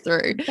comes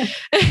through.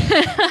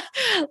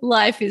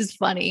 Life is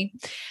funny.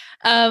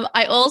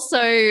 I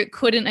also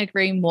couldn't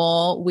agree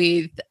more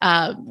with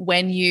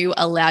when you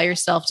allow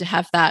yourself to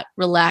have that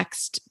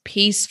relaxed,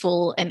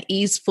 peaceful, and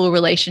easeful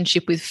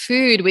relationship with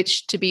food,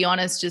 which, to be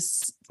honest,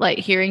 just like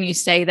hearing you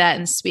say that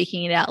and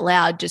speaking it out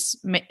loud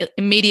just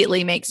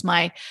immediately makes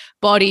my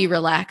body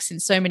relax in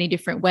so many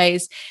different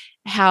ways.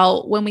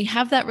 How when we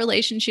have that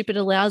relationship, it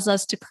allows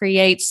us to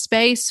create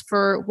space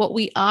for what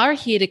we are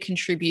here to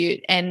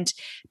contribute and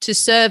to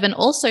serve, and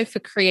also for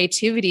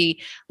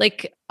creativity.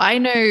 Like, I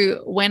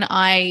know when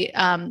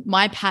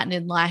my pattern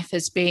in life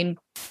has been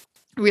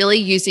really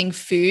using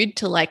food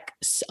to like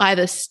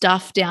either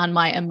stuff down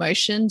my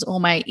emotions or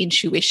my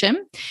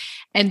intuition.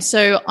 And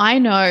so I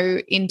know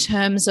in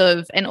terms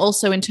of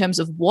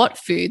what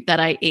food that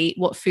I eat,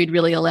 what food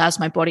really allows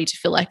my body to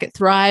feel like it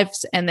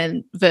thrives, and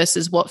then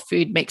versus what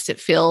food makes it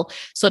feel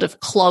sort of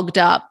clogged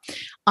up.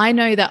 I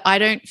know that I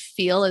don't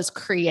feel as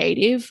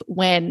creative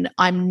when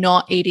I'm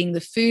not eating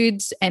the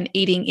foods and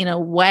eating in a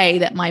way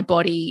that my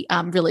body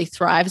really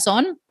thrives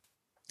on.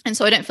 And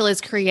so I don't feel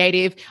as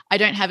creative. I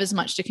don't have as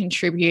much to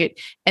contribute.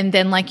 And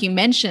then, like you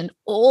mentioned,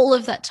 all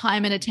of that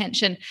time and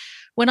attention.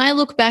 When I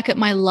look back at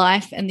my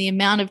life and the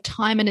amount of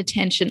time and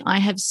attention I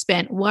have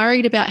spent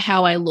worried about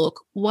how I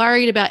look,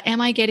 worried about,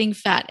 am I getting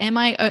fat? Am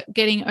I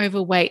getting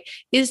overweight?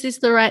 Is this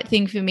the right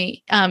thing for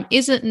me?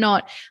 Is it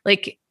not?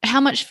 Like,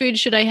 how much food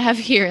should I have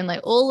here? And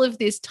like all of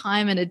this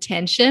time and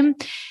attention,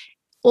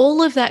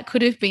 all of that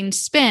could have been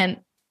spent,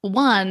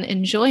 one,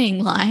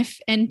 enjoying life,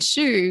 and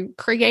two,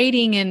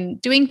 creating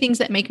and doing things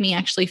that make me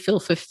actually feel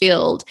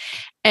fulfilled.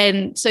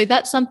 And so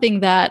that's something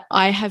that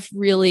I have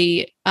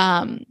really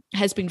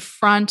has been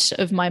front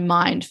of my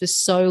mind for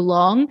so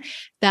long,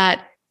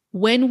 that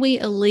when we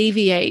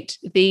alleviate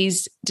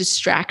these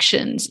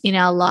distractions in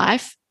our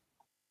life,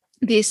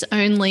 this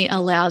only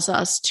allows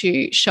us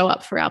to show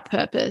up for our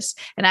purpose.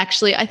 And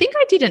actually, I think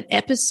I did an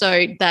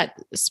episode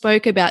that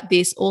spoke about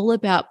this, all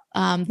about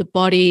the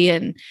body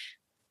and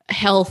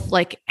health,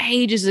 like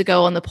ages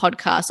ago on the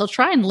podcast. I'll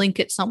try and link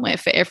it somewhere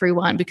for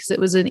everyone because it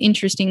was an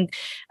interesting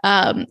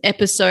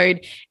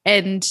episode.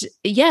 And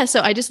yeah,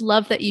 so I just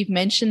love that you've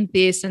mentioned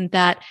this, and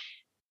that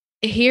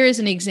here is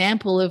an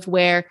example of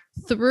where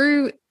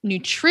through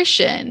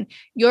nutrition,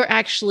 you're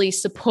actually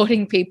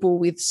supporting people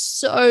with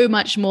so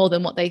much more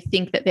than what they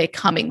think that they're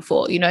coming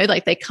for. You know,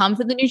 like they come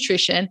for the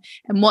nutrition,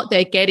 and what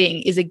they're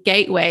getting is a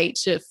gateway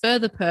to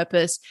further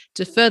purpose,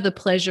 to further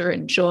pleasure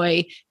and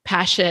joy,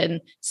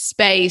 passion,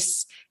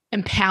 space,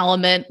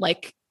 empowerment,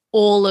 like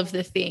all of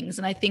the things.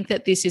 And I think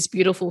that this is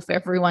beautiful for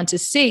everyone to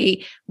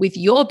see with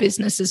your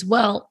business as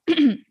well.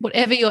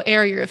 Whatever your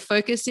area of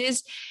focus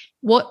is,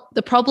 what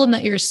the problem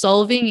that you're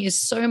solving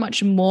is so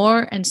much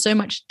more and so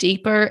much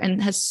deeper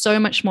and has so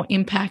much more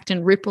impact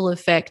and ripple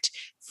effect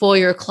for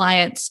your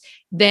clients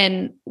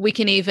than we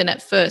can even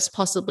at first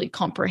possibly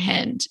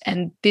comprehend.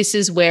 And this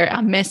is where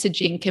our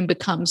messaging can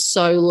become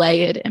so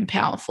layered and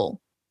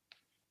powerful.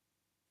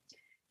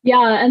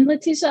 Yeah. And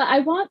Letitia, I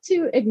want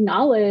to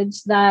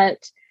acknowledge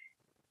that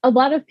a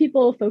lot of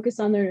people focus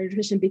on their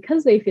nutrition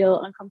because they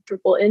feel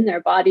uncomfortable in their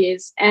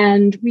bodies,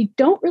 and we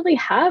don't really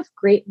have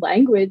great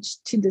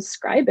language to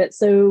describe it.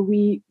 So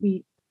we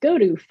go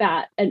to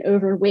fat and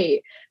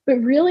overweight,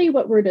 But really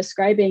what we're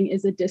describing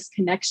is a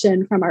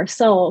disconnection from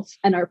ourselves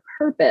and our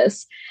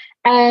purpose.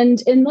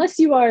 And unless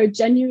you are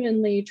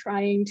genuinely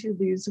trying to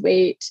lose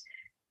weight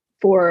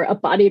for a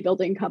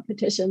bodybuilding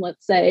competition,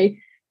 let's say,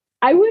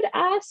 I would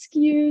ask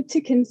you to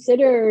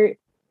consider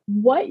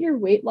what your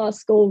weight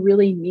loss goal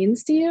really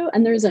means to you.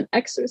 And there's an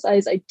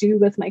exercise I do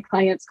with my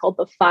clients called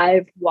the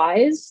 5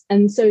 whys.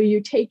 And so you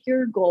take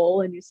your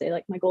goal and you say,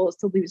 like, my goal is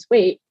to lose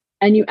weight.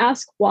 And you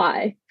ask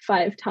why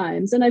 5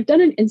 times. And I've done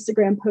an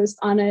Instagram post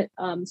on it.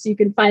 So you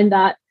can find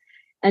that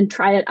and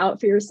try it out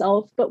for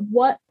yourself. But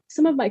what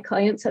some of my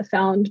clients have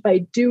found by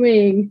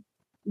doing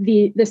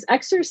this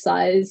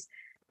exercise,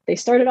 they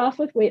started off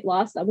with weight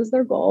loss. That was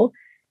their goal.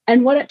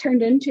 And what it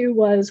turned into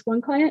was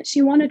one client,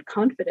 she wanted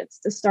confidence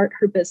to start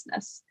her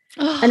business.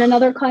 And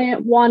another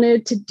client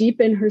wanted to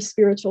deepen her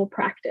spiritual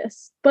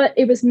practice, but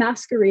it was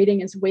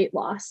masquerading as weight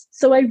loss.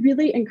 So I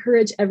really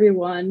encourage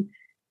everyone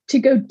to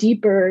go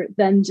deeper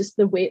than just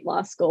the weight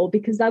loss goal,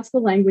 because that's the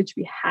language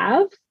we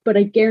have, but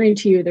I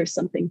guarantee you there's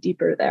something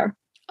deeper there.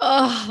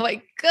 Oh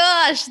my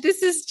gosh,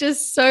 this is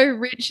just so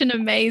rich and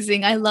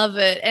amazing. I love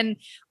it. And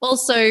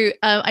also,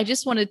 I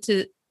just wanted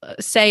to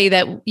say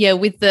that, yeah,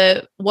 with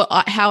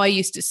how I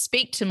used to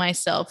speak to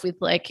myself with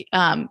like,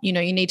 you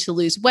need to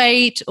lose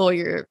weight, or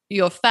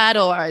you're fat,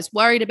 or I was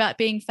worried about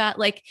being fat.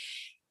 Like,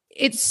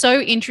 it's so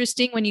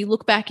interesting when you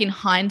look back in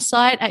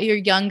hindsight at your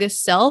younger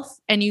self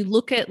and you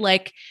look at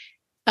like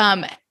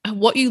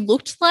what you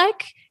looked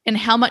like and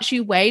how much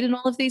you weighed and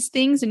all of these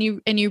things, and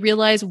you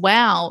realize,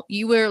 wow,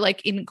 you were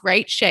like in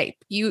great shape.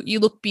 You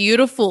look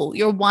beautiful.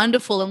 You're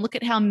wonderful. And look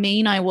at how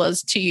mean I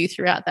was to you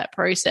throughout that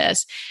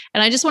process.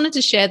 And I just wanted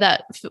to share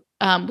that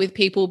with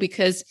people,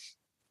 because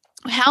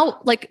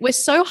we're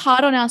so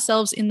hard on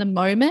ourselves in the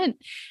moment.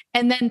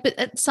 And then, but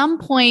at some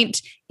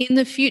point in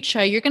the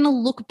future, you're going to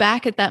look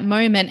back at that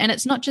moment. And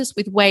it's not just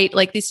with weight.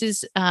 Like, this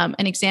is an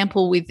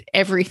example with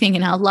everything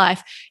in our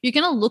life. You're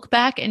going to look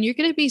back and you're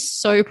going to be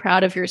so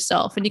proud of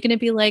yourself. And you're going to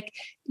be like,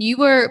 you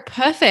were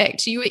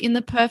perfect. You were in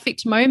the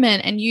perfect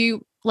moment. And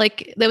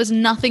there was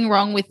nothing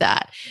wrong with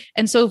that.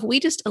 And so if we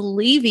just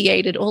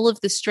alleviated all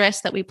of the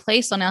stress that we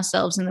place on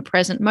ourselves in the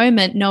present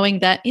moment, knowing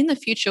that in the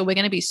future, we're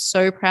going to be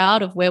so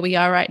proud of where we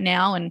are right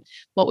now and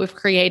what we've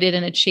created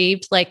and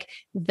achieved, like,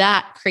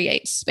 that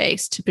creates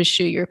space to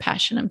pursue your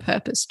passion and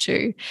purpose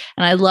too.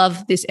 And I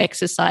love this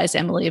exercise,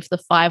 Emily, of the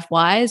 5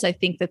 whys. I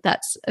think that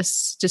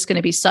that's just going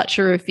to be such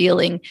a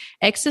revealing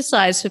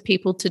exercise for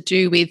people to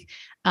do with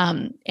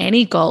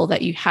any goal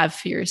that you have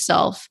for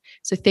yourself.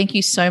 So thank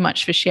you so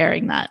much for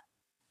sharing that.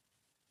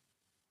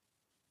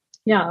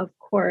 Yeah, of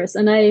course.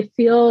 And I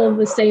feel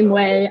the same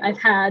way. I've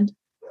had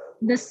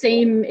the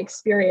same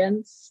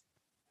experience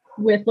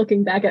with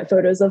looking back at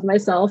photos of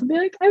myself and be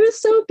like, I was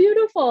so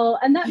beautiful.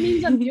 And that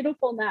means I'm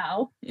beautiful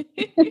now.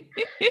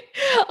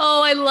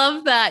 Oh, I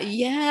love that.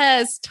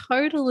 Yes,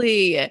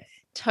 totally.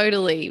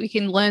 Totally. We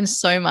can learn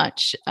so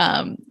much.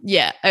 Our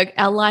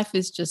life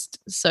is just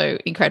so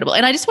incredible.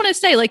 And I just want to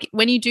say, like,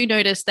 when you do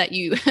notice that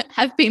you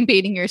have been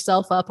beating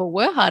yourself up or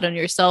were hard on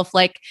yourself,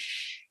 like,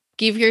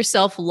 give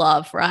yourself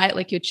love, right?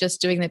 Like, you're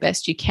just doing the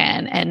best you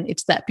can. And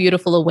it's that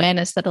beautiful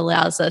awareness that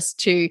allows us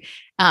to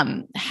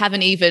have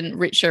an even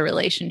richer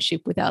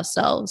relationship with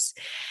ourselves.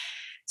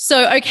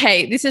 So,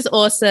 okay, this is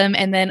awesome.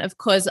 And then, of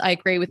course, I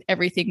agree with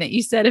everything that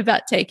you said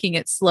about taking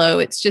it slow.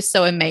 It's just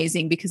so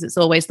amazing, because it's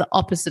always the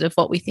opposite of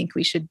what we think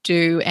we should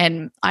do.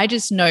 And I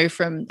just know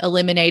from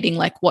eliminating,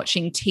 like,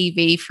 watching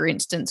TV, for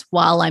instance,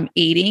 while I'm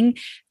eating,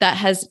 that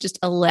has just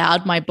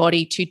allowed my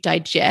body to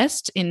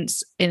digest in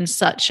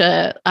such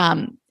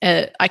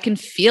I can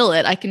feel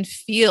it. I can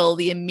feel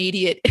the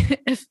immediate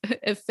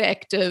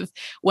effect of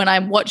when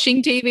I'm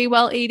watching TV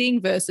while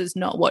eating versus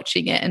not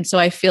watching it. And so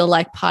I feel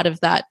like part of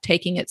that,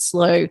 taking it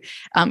slow,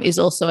 is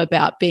also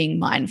about being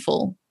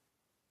mindful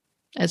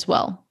as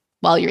well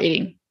while you're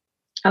eating.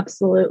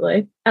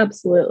 Absolutely.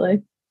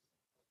 Absolutely.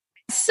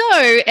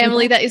 So,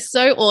 Emily, that is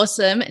so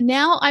awesome.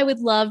 Now I would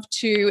love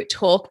to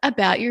talk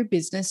about your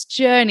business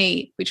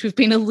journey, which we've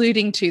been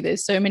alluding to.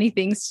 There's so many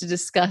things to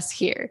discuss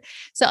here.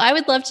 So I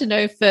would love to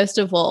know, first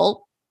of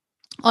all,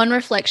 on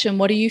reflection,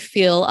 what do you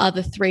feel are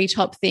the 3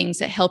 top things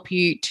that help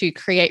you to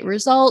create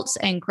results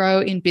and grow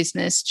in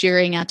business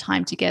during our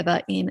time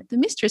together in the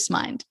Mistress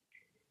Mind?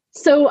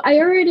 So I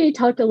already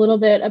talked a little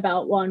bit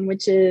about one,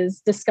 which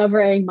is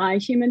discovering my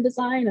human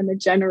design and the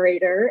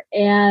generator.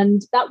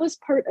 And that was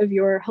part of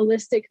your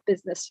holistic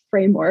business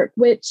framework,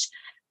 which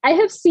I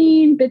have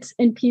seen bits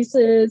and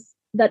pieces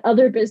that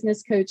other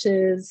business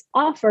coaches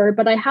offer,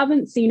 but I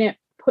haven't seen it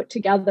put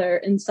together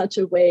in such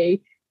a way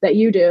that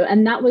you do.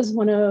 And that was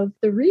one of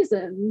the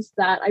reasons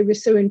that I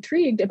was so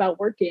intrigued about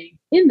working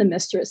in the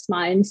Mistress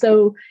Mind.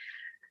 So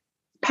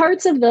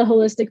parts of the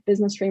holistic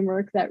business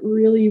framework that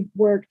really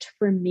worked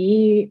for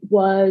me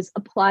was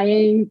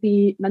applying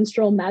the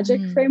menstrual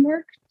magic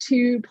framework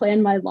to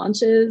plan my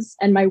launches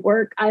and my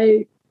work.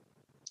 I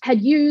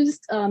had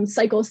used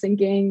cycle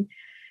syncing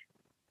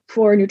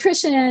for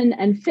nutrition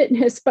and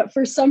fitness, but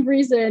for some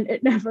reason,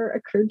 it never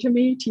occurred to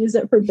me to use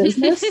it for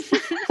business.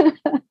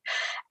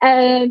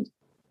 And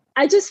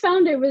I just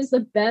found it was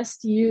the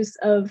best use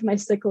of my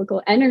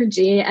cyclical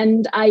energy.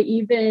 And I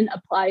even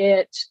apply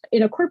it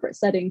in a corporate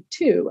setting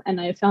too.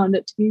 And I found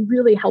it to be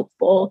really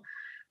helpful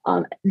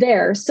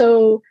there.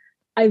 So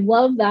I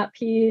love that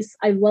piece.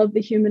 I love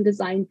the human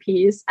design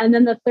piece. And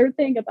then the third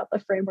thing about the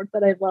framework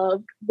that I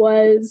loved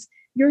was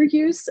your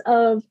use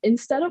of,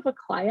 instead of a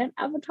client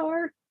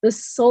avatar, the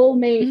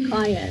soulmate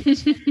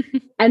client.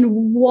 And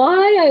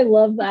why I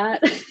love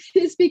that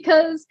is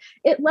because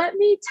it let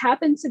me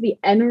tap into the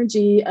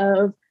energy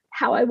of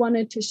how I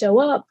wanted to show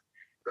up,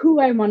 who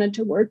I wanted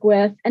to work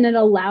with, and it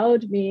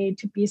allowed me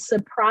to be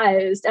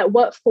surprised at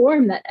what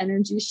form that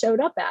energy showed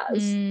up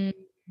as.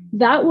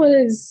 That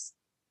was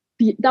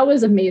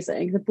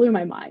amazing. That blew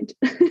my mind.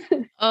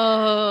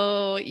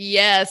 Oh,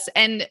 yes.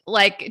 And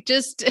like,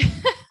 just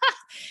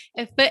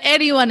for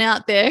anyone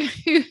out there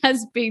who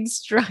has been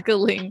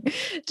struggling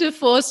to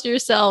force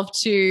yourself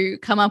to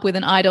come up with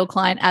an ideal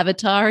client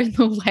avatar in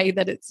the way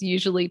that it's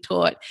usually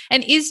taught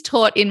and is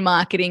taught in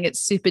marketing,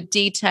 it's super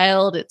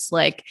detailed. It's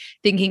like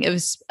thinking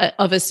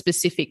of a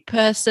specific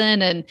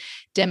person and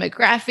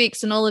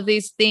demographics and all of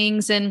these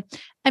things. And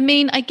I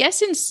mean, I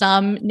guess in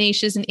some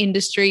niches and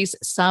industries,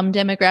 some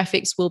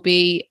demographics will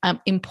be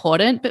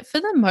important, but for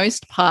the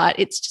most part,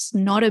 it's just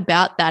not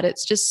about that.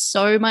 It's just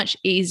so much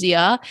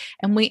easier.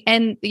 And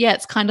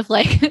it's kind of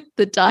like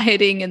the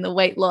dieting and the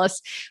weight loss.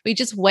 We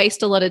just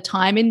waste a lot of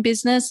time in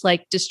business,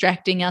 like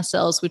distracting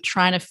ourselves with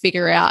trying to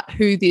figure out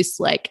who this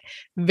like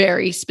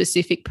very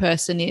specific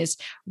person is,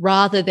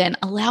 rather than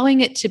allowing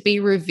it to be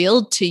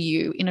revealed to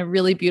you in a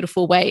really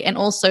beautiful way, and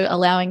also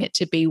allowing it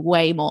to be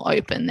way more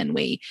open than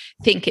we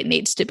think it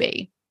needs to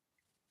be.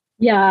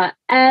 Yeah.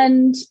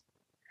 And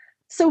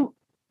so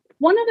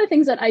one of the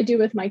things that I do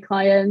with my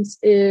clients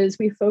is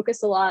we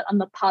focus a lot on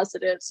the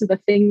positives, so the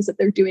things that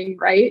they're doing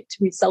right,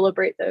 we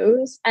celebrate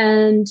those.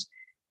 And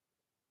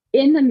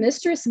in the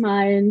mistress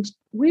mind,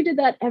 we did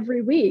that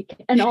every week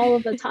and all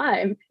of the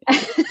time.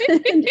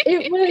 And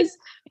it was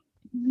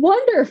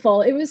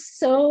wonderful. It was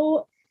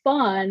so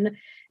fun.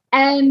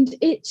 And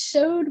it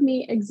showed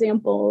me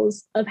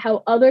examples of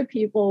how other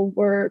people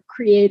were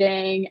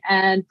creating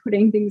and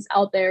putting things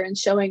out there and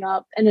showing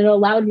up. And it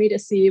allowed me to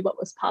see what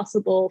was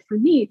possible for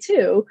me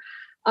too.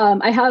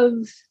 I have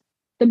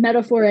the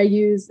metaphor I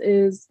use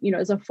is,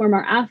 as a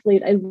former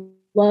athlete, I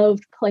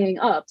loved playing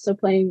up. So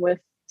playing with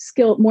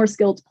more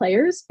skilled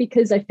players,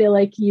 because I feel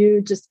like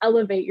you just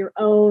elevate your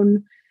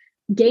own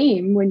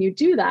game when you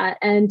do that.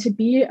 And to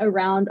be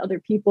around other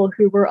people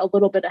who were a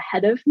little bit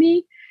ahead of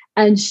me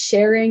and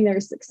sharing their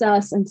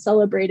success and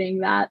celebrating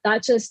that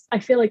I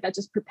feel like that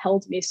just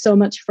propelled me so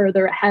much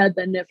further ahead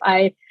than if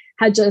I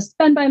had just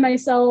been by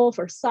myself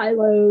or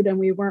siloed and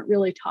we weren't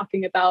really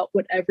talking about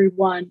what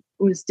everyone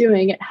was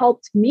doing. It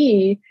helped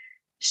me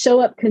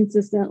show up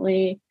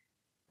consistently,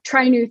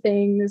 try new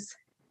things.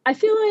 I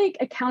feel like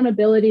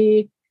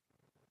accountability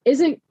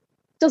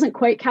doesn't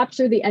quite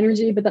capture the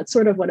energy, but that's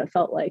sort of what it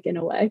felt like in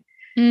a way.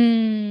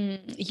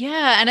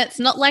 Yeah. And it's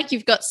not like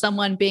you've got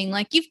someone being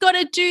like, you've got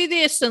to do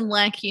this and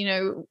like,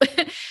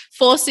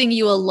 forcing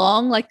you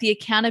along. Like the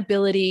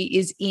accountability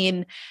is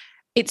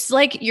it's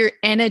like you're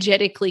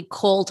energetically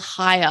called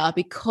higher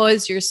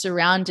because you're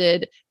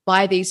surrounded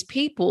by these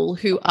people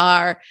who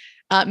are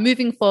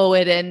moving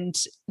forward and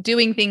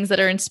doing things that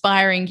are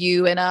inspiring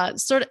you and are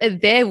sort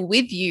of there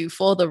with you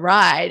for the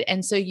ride.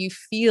 And so you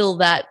feel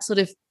that sort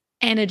of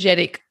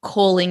energetic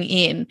calling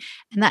in,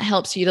 and that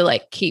helps you to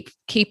like keep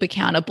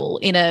accountable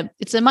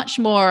it's a much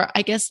more,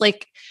 I guess,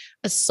 like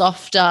a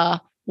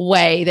softer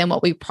way than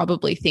what we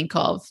probably think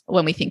of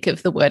when we think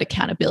of the word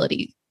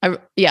accountability. I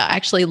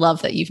actually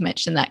love that you've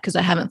mentioned that, because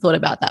I haven't thought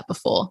about that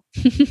before.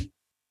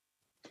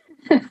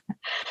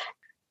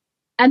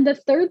 And the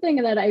third thing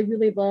that I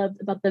really loved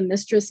about the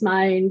mistress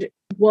mind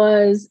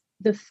was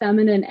the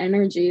feminine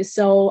energy.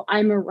 So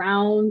I'm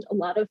around a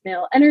lot of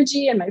male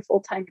energy in my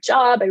full-time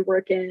job. I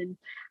work in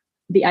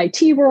the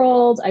IT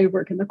world, I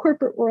work in the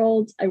corporate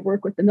world, I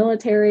work with the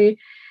military.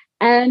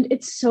 And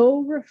it's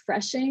so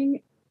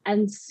refreshing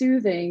and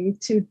soothing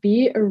to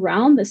be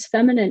around this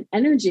feminine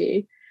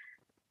energy.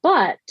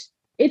 But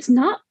it's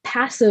not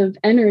passive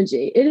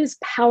energy. It is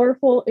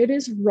powerful, it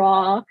is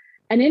raw,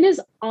 and it is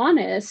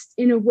honest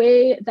in a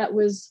way that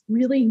was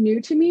really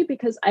new to me,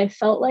 because I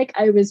felt like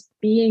I was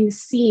being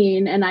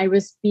seen, and I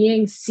was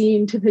being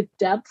seen to the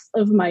depths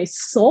of my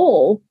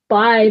soul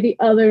by the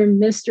other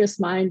Mistress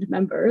Mind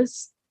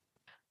members.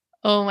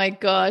 Oh my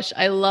gosh,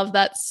 I love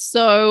that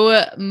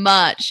so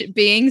much,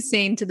 being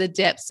seen to the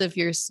depths of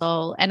your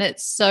soul. And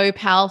it's so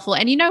powerful.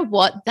 And you know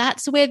what?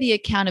 That's where the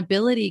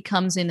accountability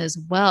comes in as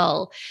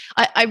well.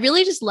 I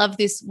really just love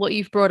this, what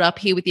you've brought up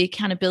here with the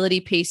accountability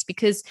piece,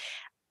 because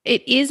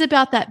it is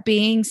about that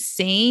being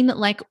seen.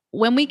 Like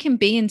when we can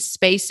be in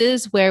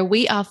spaces where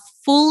we are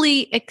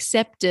fully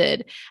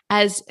accepted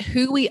as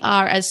who we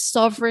are, as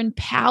sovereign,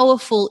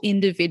 powerful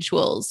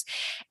individuals,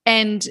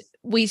 and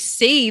we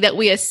see that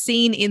we are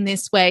seen in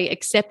this way,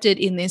 accepted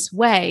in this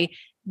way,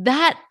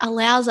 that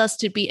allows us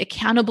to be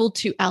accountable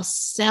to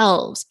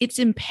ourselves. It's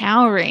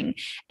empowering.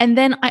 And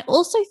then I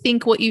also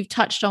think what you've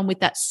touched on with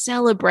that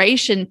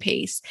celebration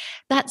piece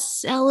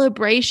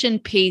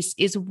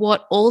is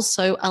what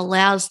also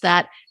allows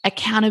that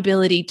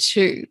accountability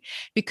too,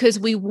 because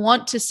we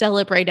want to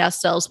celebrate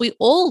ourselves. We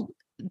all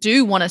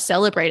do want to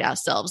celebrate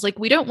ourselves. Like,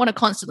 we don't want to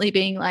constantly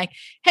being like,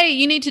 hey,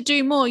 you need to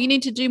do more. You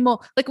need to do more.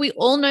 Like, we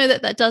all know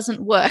that that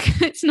doesn't work.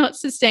 It's not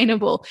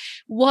sustainable.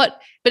 But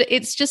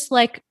it's just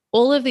like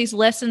all of these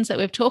lessons that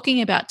we're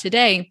talking about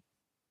today.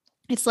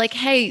 It's like,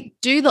 hey,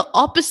 do the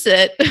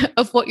opposite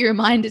of what your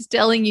mind is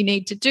telling you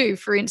need to do.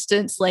 For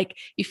instance, like,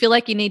 you feel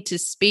like you need to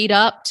speed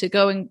up to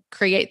go and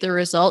create the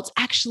results.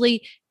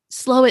 Actually,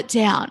 slow it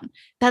down.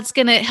 That's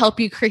going to help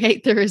you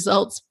create the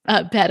results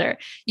better.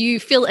 You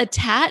feel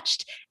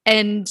attached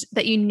and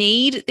that you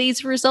need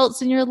these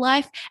results in your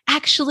life.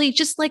 Actually,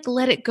 just like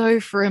let it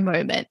go for a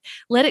moment.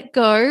 Let it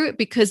go,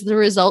 because the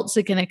results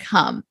are going to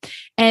come.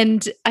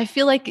 And I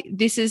feel like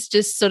this is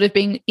just sort of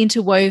being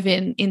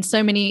interwoven in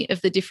so many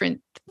of the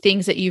different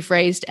things that you've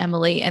raised,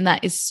 Emily, and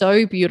that is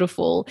so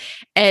beautiful.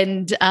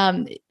 And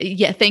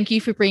thank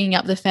you for bringing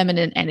up the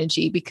feminine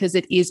energy, because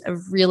it is a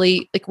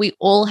really, like, we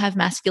all have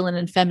masculine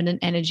and feminine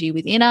energy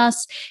within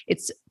us.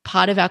 It's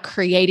part of our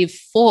creative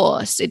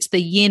force. It's the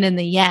yin and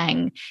the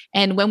yang.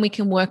 And when we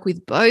can work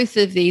with both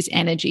of these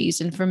energies,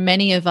 and for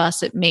many of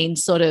us, it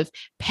means sort of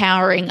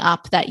powering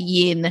up that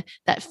yin,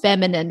 that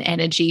feminine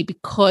energy,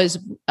 because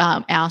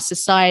our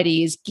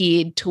society is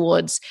geared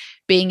towards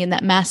being in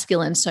that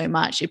masculine so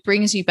much. It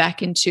brings you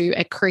back into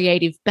a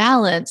creative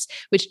balance,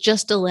 which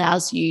just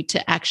allows you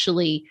to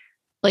actually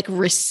like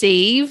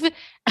receive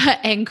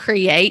and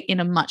create in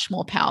a much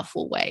more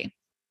powerful way.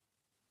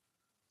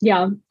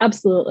 Yeah,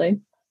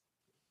 absolutely.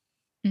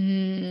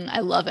 I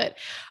love it.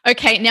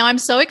 Okay, now I'm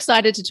so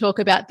excited to talk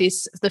about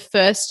this, the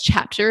first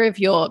chapter of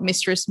your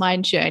Mistress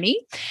Mind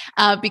journey,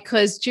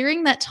 because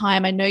during that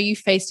time, I know you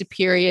faced a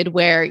period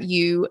where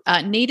you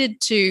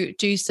needed to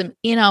do some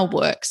inner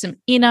work, some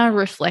inner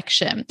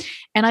reflection.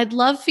 And I'd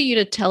love for you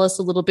to tell us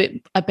a little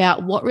bit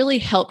about what really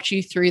helped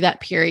you through that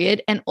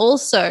period, and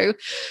also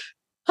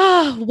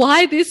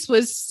why this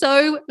was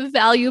so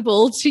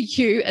valuable to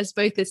you as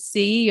both a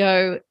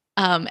CEO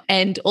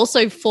and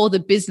also for the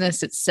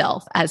business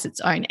itself as its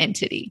own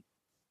entity.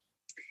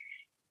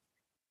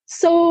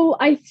 So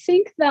I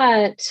think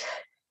that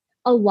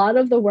a lot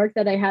of the work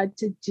that I had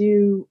to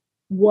do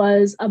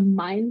was a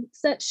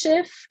mindset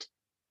shift,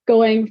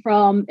 going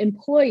from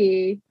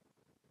employee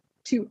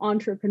to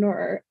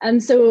entrepreneur.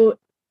 And so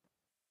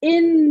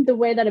in the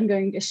way that I'm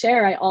going to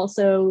share, I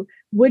also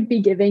would be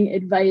giving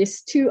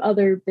advice to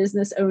other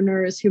business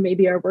owners who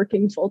maybe are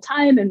working full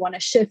time and want to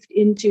shift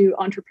into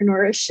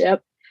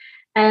entrepreneurship.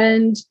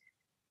 And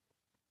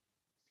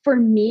for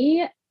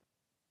me,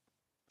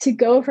 to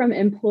go from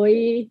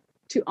employee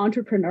to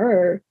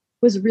entrepreneur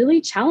was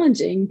really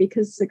challenging,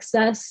 because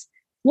success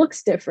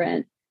looks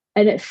different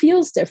and it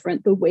feels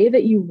different. The way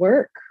that you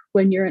work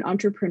when you're an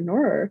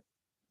entrepreneur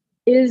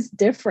is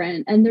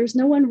different, and there's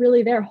no one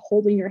really there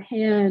holding your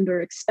hand or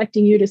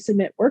expecting you to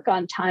submit work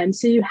on time.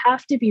 So you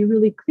have to be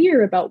really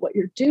clear about what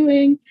you're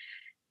doing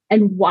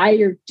and why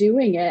you're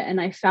doing it.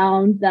 And I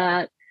found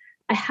that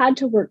I had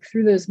to work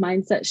through those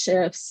mindset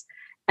shifts,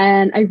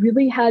 and I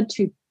really had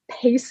to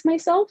pace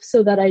myself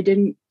so that I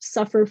didn't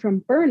suffer from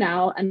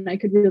burnout, and I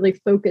could really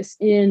focus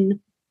in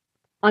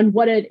on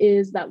what it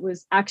is that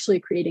was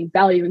actually creating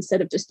value, instead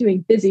of just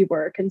doing busy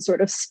work and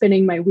sort of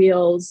spinning my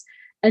wheels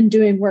and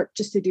doing work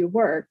just to do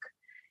work.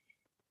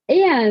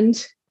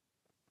 And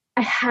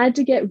I had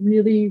to get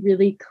really,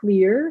 really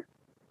clear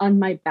on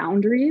my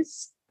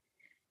boundaries.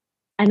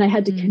 And I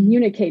had to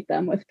communicate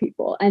them with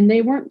people. And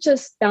they weren't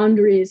just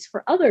boundaries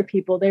for other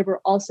people, they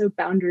were also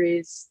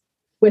boundaries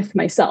with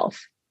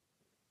myself.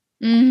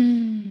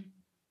 Oh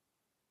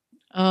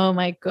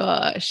my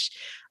gosh.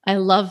 I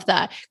love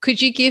that.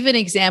 Could you give an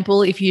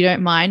example, if you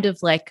don't mind,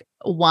 of like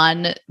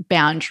one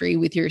boundary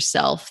with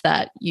yourself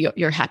that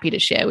you're happy to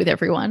share with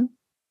everyone?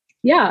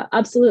 Yeah,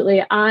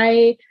 absolutely.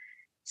 I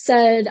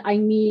said I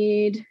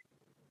need,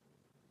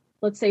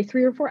 let's say,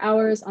 3 or 4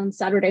 hours on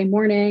Saturday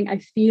morning. I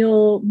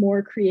feel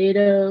more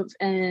creative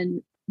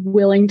and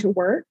willing to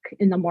work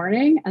in the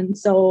morning. And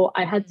so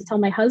I had to tell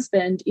my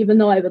husband, even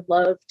though I would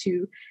love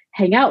to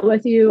hang out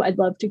with you, I'd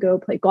love to go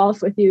play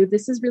golf with you,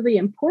 this is really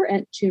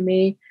important to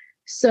me.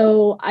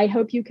 So I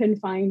hope you can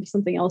find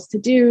something else to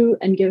do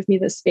and give me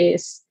the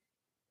space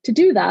to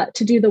do that,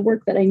 to do the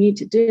work that I need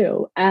to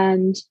do.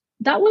 And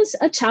that was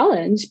a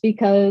challenge,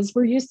 because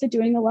we're used to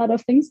doing a lot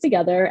of things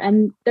together.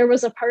 And there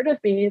was a part of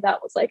me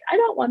that was like, I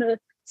don't want to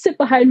sit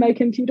behind my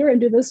computer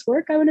and do this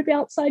work. I want to be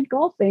outside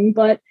golfing.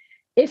 But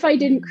if I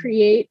didn't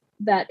create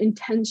that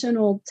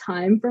intentional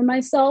time for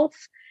myself,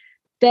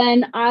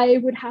 then I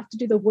would have to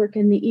do the work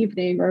in the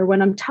evening, or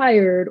when I'm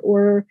tired,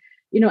 or,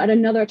 at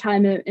another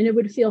time, and it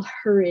would feel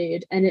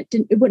hurried, and it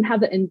wouldn't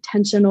have the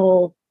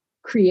intentional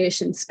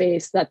creation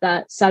space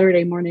that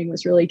Saturday morning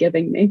was really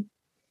giving me.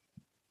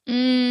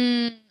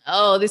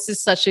 Oh, this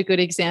is such a good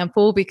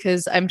example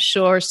because I'm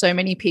sure so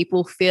many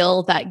people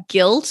feel that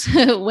guilt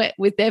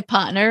with their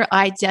partner.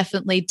 I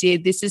definitely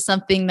did. This is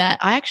something that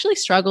I actually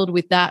struggled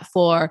with that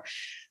for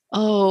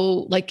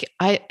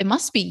it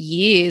must be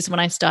years when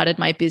I started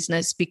my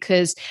business,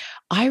 because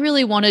I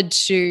really wanted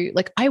to,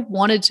 I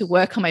wanted to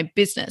work on my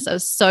business. I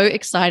was so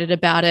excited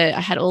about it. I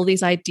had all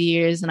these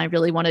ideas and I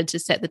really wanted to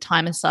set the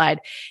time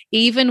aside.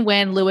 Even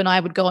when Lou and I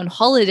would go on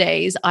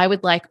holidays, I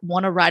would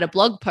want to write a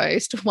blog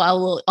post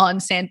while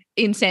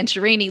in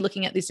Santorini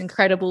looking at this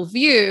incredible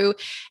view.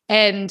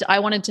 And I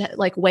wanted to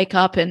wake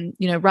up and,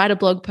 write a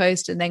blog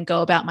post and then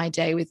go about my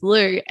day with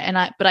Lou.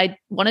 But I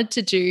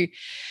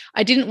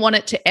didn't want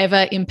it to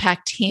ever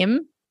impact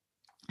him.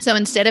 So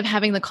instead of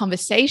having the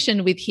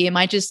conversation with him,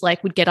 I just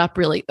would get up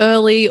really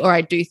early, or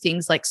I'd do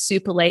things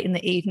super late in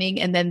the evening.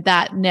 And then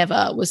that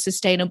never was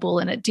sustainable,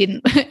 and it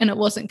didn't, and it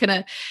wasn't going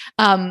to,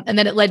 and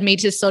then it led me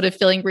to sort of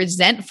feeling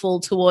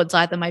resentful towards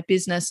either my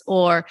business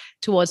or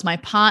towards my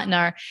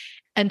partner,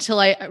 until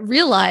I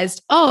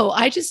realized,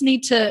 I just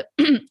need to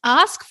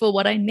ask for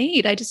what I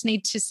need. I just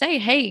need to say,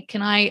 hey,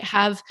 can I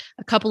have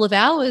a couple of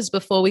hours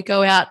before we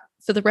go out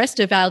for the rest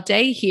of our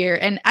day here?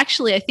 And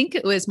actually, I think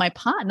it was my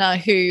partner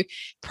who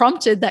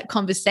prompted that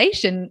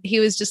conversation. He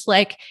was just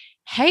like,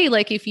 hey,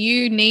 if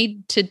you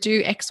need to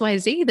do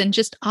XYZ, then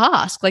just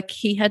ask.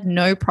 He had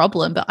no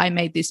problem, but I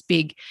made this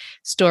big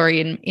story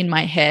in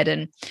my head.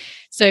 And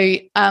so,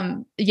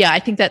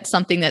 I think that's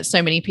something that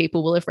so many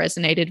people will have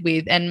resonated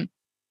with. And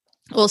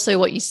also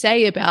what you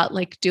say about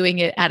doing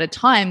it at a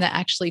time that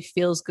actually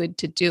feels good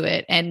to do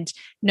it, and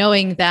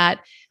knowing that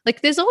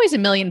there's always a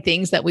million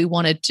things that we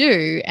want to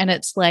do. And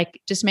it's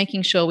just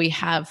making sure we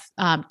have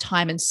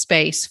time and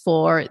space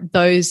for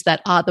those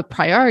that are the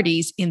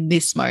priorities in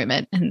this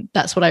moment. And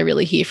that's what I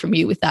really hear from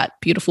you with that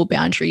beautiful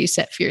boundary you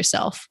set for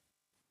yourself.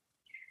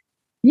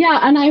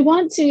 Yeah. And I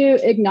want to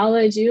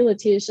acknowledge you,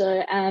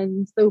 Letitia,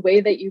 and the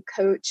way that you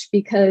coach,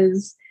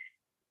 because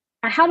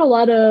I had a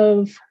lot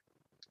of,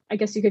 I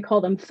guess you could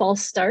call them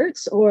false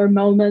starts, or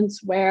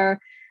moments where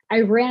I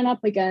ran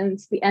up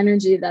against the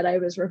energy that I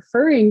was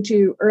referring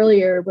to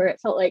earlier, where it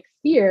felt like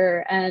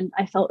fear, and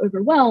I felt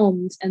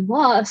overwhelmed and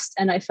lost,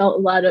 and I felt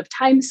a lot of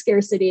time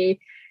scarcity.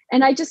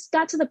 And I just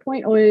got to the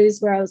point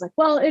always where I was like,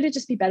 well, it'd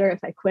just be better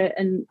if I quit,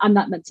 and I'm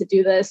not meant to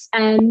do this.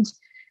 And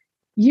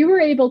you were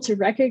able to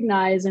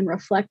recognize and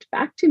reflect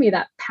back to me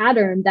that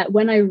pattern, that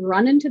when I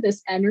run into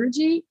this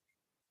energy,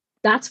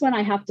 that's when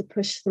I have to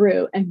push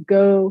through and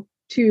go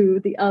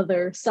to the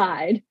other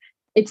side.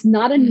 It's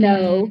not a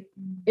no,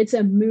 it's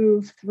a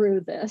move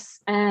through this.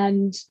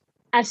 And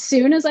as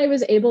soon as I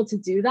was able to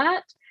do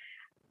that,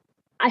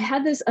 I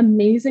had this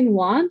amazing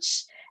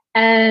launch,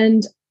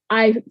 and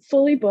I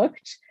fully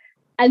booked,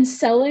 and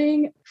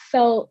selling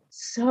felt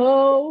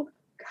so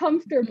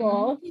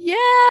comfortable.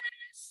 Yes,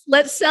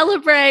 let's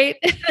celebrate.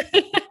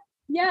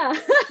 Yeah.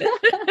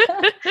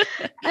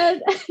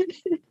 And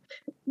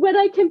when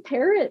I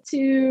compare it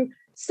to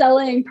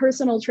selling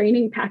personal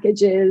training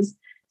packages,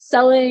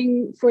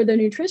 selling for the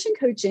nutrition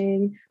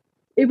coaching,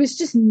 it was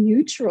just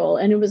neutral,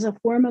 and it was a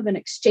form of an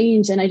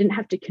exchange, and I didn't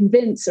have to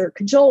convince or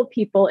cajole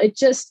people. It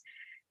just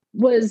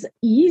was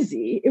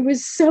easy. It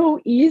was so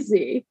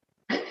easy.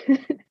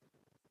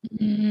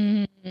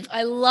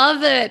 I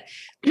love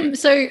it.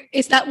 So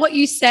is that what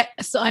you set?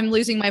 So I'm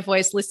losing my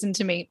voice. Listen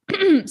to me.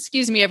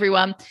 Excuse me,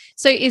 everyone.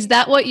 So is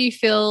that what you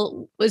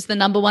feel was the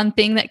number one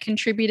thing that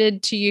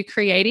contributed to you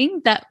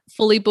creating that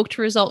fully booked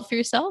result for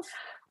yourself?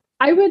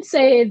 I would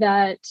say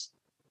that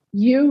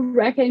you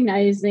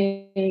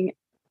recognizing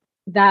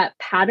that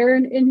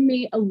pattern in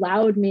me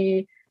allowed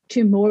me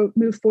to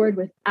move forward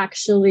with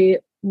actually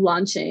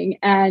launching,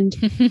 and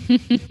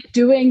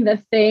doing the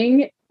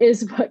thing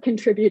is what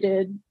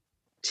contributed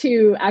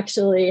to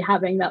actually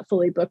having that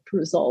fully booked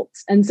result.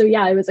 And so,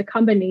 yeah, it was a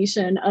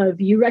combination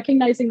of you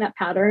recognizing that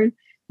pattern,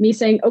 me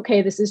saying,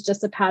 okay, this is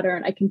just a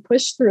pattern, I can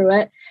push through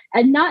it,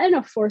 and not in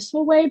a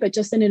forceful way, but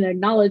just in an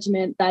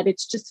acknowledgement that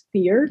it's just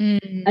fear.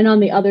 And on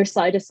the other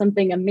side is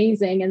something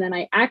amazing. And then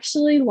I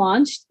actually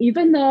launched,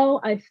 even though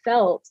I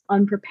felt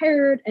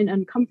unprepared and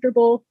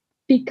uncomfortable,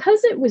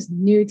 because it was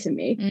new to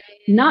me,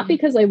 not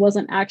because I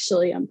wasn't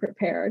actually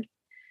unprepared.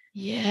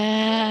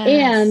 Yeah.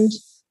 And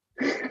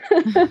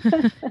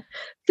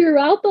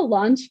throughout the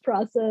launch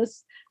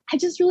process, I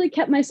just really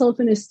kept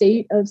myself in a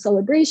state of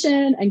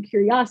celebration and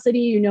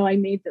curiosity. I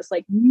made this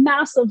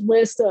massive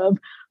list of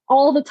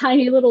all the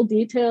tiny little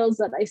details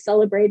that I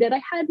celebrated.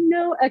 I had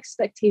no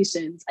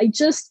expectations. I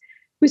just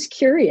was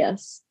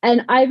curious.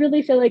 And I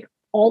really feel like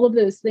all of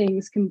those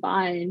things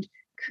combined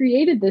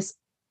created this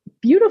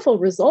beautiful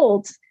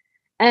result.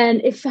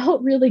 And it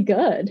felt really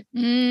good.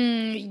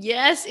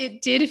 Yes,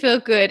 it did feel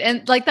good.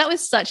 And that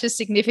was such a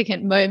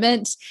significant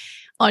moment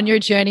on your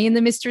journey in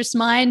the Mistress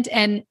Mind.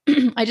 And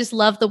I just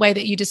love the way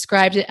that you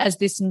described it as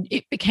this,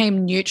 it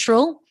became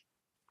neutral.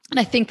 And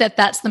I think that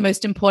that's the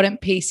most important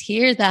piece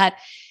here, that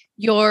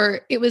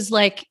it was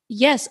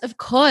yes, of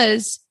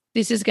course,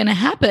 this is going to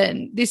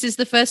happen. This is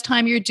the first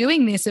time you're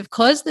doing this. Of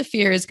course, the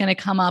fear is going to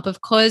come up.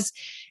 Of course,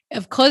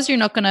 of course you're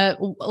not going to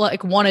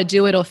like want to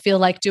do it or feel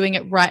like doing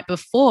it right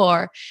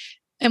before.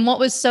 And what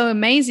was so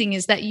amazing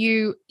is that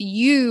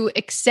you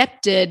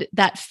accepted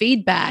that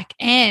feedback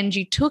and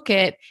you took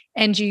it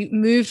and you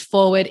moved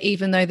forward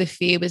even though the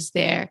fear was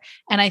there.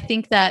 And I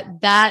think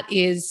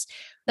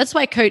that's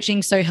why coaching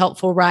is so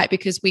helpful, right?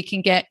 Because we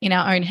can get in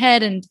our own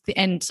head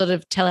and sort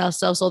of tell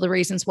ourselves all the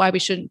reasons why we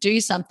shouldn't do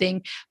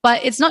something.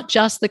 But it's not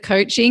just the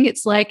coaching.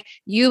 It's like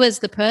you as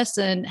the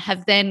person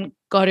have then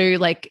got to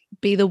like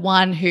be the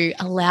one who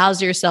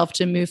allows yourself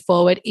to move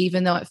forward,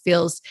 even though it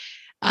feels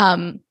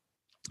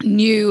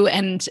new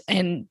and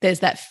there's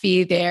that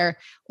fear there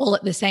all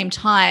at the same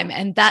time.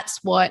 And that's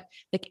what,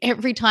 like,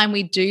 every time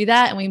we do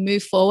that and we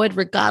move forward,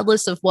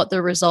 regardless of what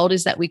the result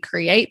is that we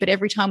create, but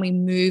every time we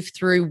move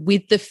through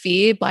with the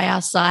fear by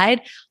our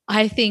side,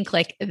 I think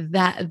like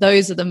that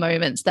those are the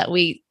moments that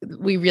we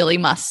really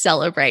must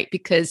celebrate,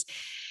 because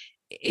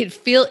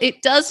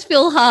it does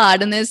feel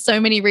hard and there's so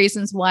many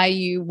reasons why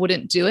you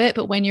wouldn't do it.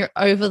 But when you're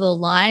over the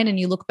line and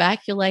you look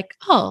back, you're like,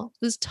 oh,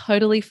 it was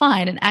totally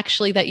fine. And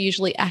actually that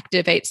usually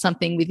activates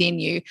something within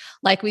you.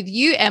 Like with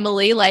you,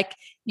 Emily, like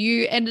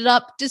you ended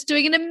up just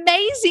doing an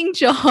amazing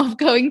job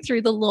going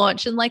through the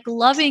launch and like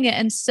loving it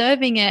and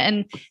serving it.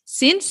 And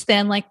since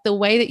then, like the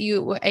way that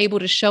you were able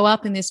to show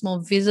up in this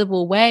more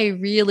visible way,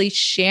 really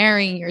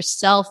sharing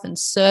yourself and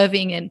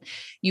serving, and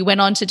you went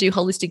on to do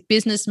Holistic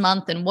Business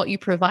Month, and what you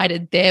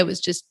provided there was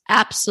just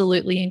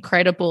absolutely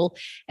incredible.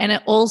 And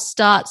it all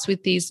starts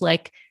with these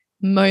like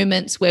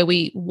moments where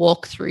we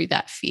walk through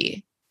that fear.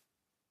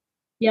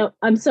 Yep.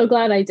 I'm so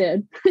glad I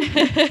did.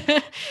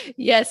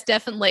 Yes,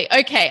 definitely.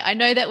 Okay. I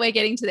know that we're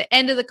getting to the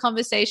end of the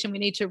conversation. We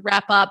need to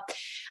wrap up.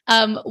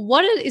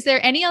 Is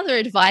there any other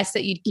advice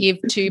that you'd give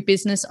to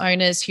business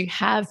owners who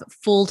have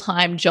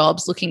full-time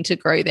jobs looking to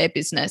grow their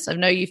business? I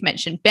know you've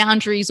mentioned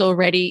boundaries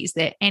already. Is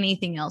there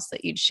anything else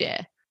that you'd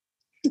share?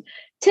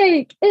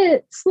 Take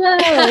it slow.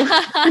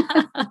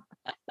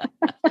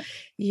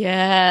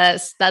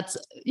 Yes,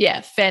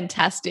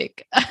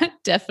 fantastic.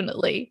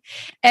 Definitely.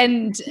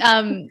 And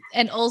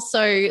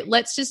also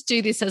let's just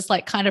do this as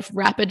like kind of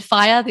rapid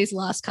fire, these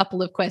last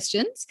couple of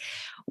questions.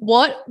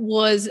 What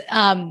was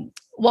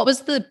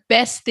the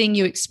best thing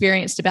you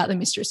experienced about the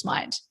Mistress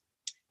Mind?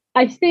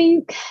 I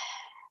think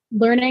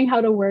learning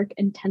how to work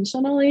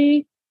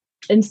intentionally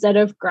instead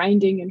of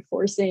grinding and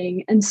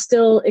forcing and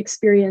still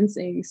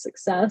experiencing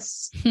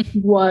success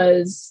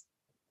was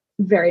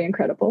very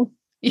incredible.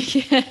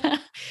 Yeah,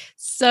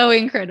 so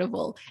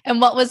incredible.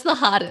 And what was the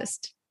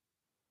hardest?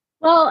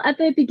 Well, at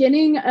the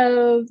beginning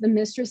of the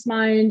Mistress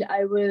Mind,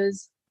 I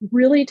was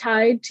really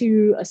tied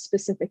to a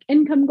specific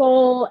income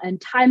goal and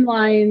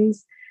timelines,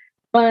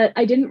 but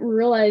I didn't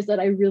realize that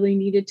I really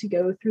needed to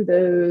go through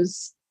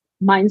those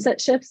mindset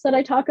shifts that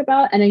I talk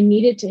about. And I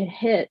needed to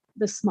hit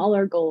the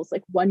smaller goals,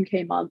 like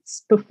 1K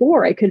months,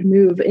 before I could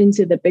move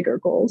into the bigger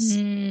goals.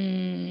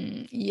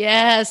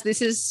 Yes,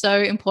 this is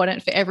so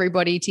important for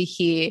everybody to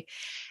hear.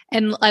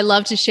 And I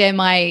love to share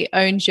my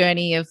own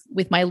journey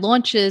with my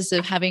launches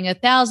of having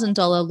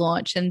 $1,000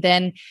 launch and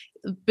then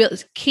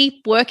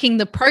keep working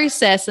the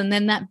process. And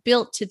then that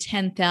built to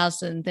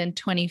 10,000, then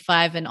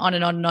 25 and on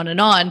and on and on and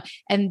on.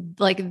 And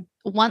like,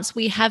 once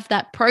we have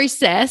that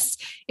process,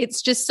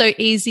 it's just so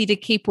easy to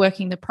keep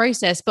working the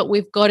process, but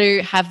we've got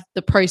to have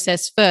the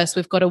process first.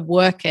 We've got to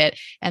work it.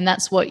 And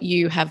that's what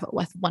you have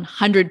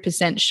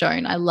 100%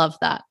 shown. I love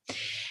that.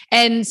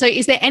 And so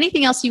is there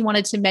anything else you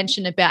wanted to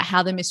mention about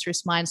how the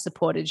Mistress Mind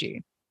supported you?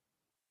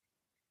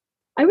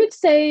 I would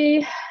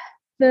say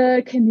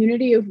the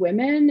community of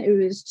women, it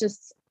was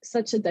just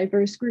such a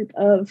diverse group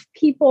of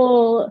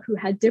people who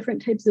had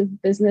different types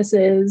of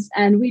businesses.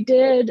 And we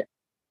did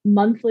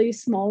monthly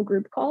small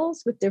group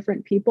calls with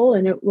different people.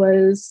 And it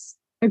was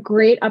a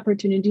great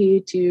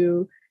opportunity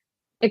to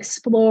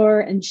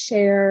explore and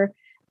share.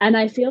 And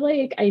I feel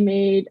like I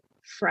made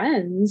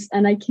friends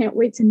and I can't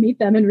wait to meet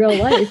them in real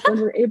life when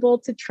we're able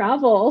to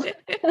travel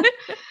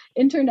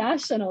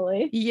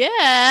internationally.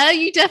 Yeah,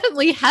 you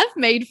definitely have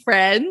made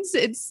friends.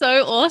 It's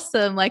so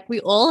awesome. Like we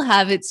all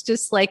have. It's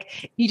just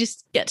like you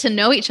just get to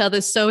know each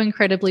other so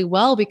incredibly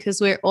well because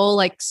we're all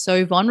like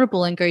so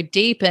vulnerable and go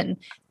deep. And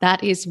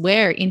that is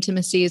where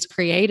intimacy is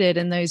created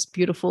in those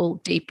beautiful,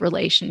 deep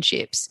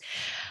relationships.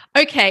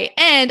 Okay,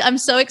 and I'm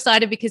so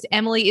excited because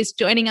Emily is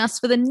joining us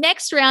for the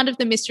next round of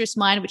the Mistress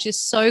Mind, which is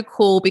so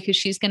cool because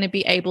she's going to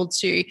be able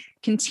to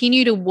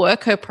continue to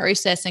work her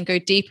process and go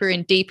deeper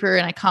and deeper.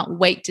 And I can't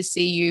wait to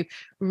see you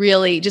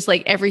really just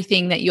like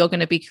everything that you're going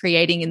to be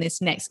creating in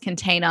this next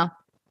container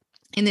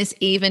in this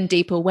even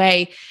deeper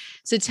way.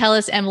 So tell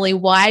us, Emily,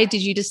 why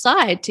did you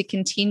decide to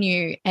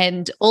continue?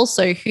 And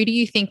also, who do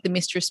you think the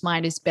Mistress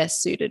Mind is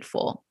best suited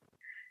for?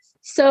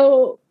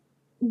 So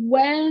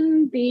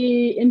when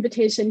the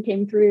invitation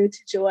came through to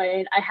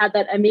join, I had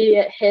that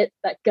immediate hit,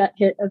 that gut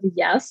hit of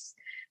yes.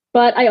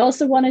 But I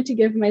also wanted to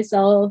give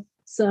myself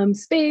some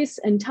space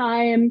and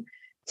time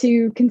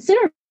to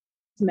consider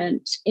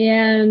investment.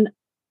 And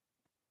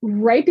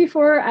right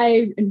before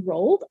I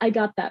enrolled, I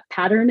got that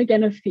pattern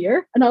again of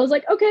fear. And I was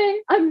like, okay,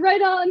 I'm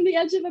right on the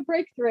edge of a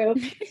breakthrough.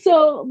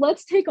 So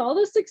let's take all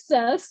the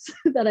success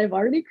that I've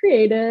already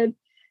created.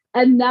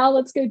 And now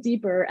let's go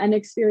deeper and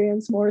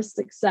experience more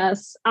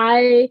success.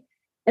 I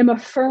am a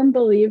firm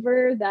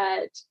believer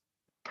that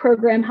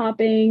program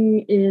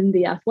hopping in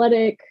the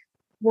athletic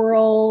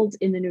world,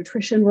 in the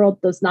nutrition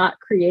world, does not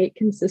create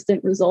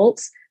consistent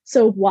results.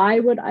 So why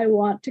would I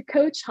want to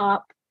coach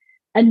hop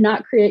and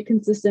not create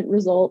consistent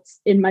results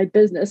in my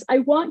business? I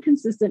want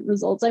consistent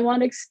results. I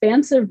want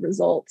expansive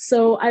results.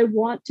 So I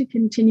want to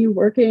continue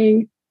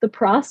working the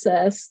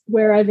process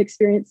where I've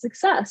experienced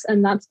success.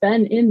 And that's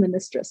been in the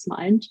Mistress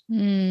Mind.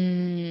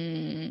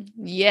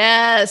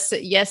 Yes.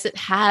 Yes, it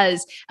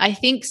has. I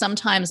think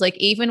sometimes, like,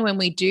 even when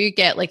we do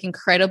get like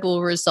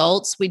incredible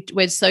results,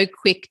 we're so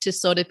quick to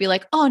sort of be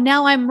like, oh,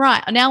 now I'm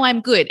right. Now I'm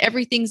good.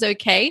 Everything's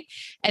okay.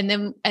 And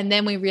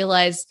then we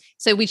realize,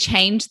 so we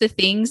change the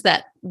things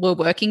that were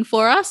working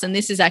for us. And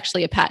this is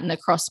actually a pattern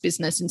across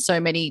business in so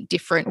many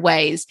different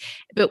ways.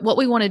 But what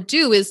we want to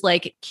do is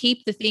like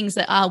keep the things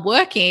that are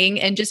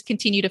working and just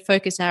continue to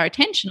focus our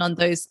attention on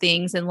those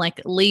things and like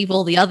leave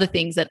all the other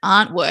things that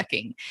aren't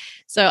working.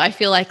 So I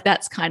feel like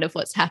that's kind of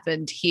what's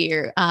happened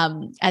here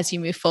as you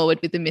move forward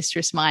with the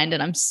Mistress Mind.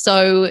 And I'm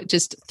so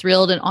just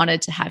thrilled and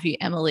honored to have you,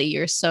 Emily.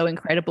 You're so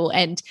incredible.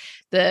 And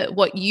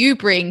what you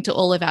bring to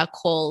all of our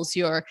calls,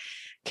 your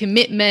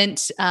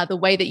commitment, the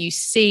way that you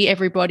see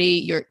everybody,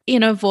 your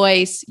inner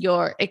voice,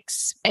 your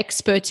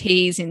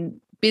expertise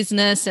in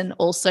business and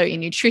also in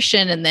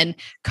nutrition and then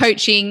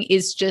coaching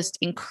is just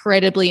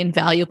incredibly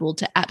invaluable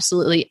to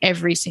absolutely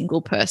every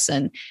single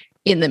person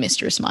in the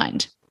Mistress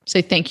Mind.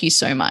 So thank you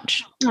so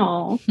much.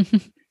 Oh,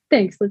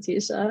 thanks,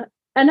 Letitia.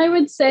 And I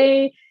would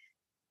say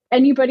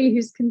anybody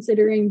who's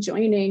considering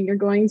joining, you're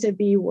going to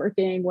be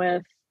working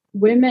with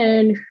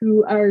women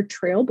who are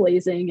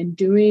trailblazing and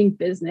doing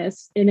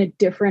business in a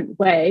different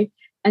way.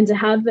 And to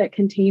have that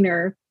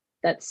container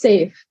that's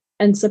safe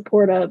and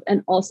supportive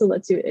and also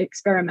lets you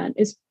experiment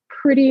is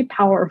pretty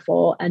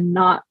powerful and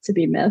not to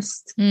be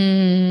missed.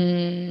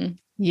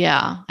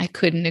 Yeah, I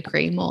couldn't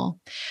agree more.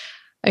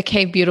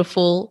 Okay,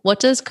 beautiful.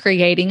 What does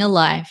creating a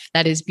life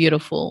that is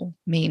beautiful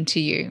mean to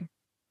you?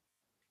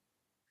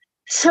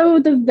 So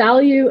the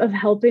value of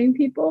helping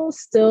people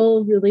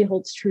still really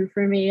holds true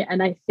for me.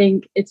 And I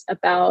think it's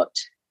about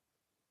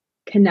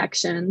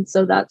connection.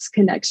 So that's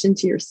connection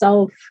to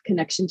yourself,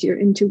 connection to your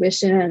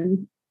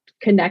intuition,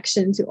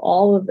 connection to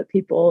all of the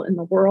people in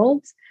the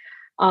world,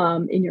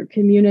 in your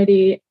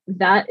community.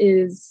 That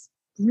is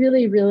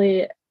really,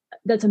 really,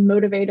 that's a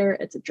motivator.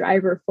 It's a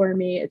driver for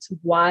me. It's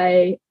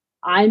why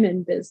I'm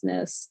in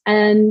business.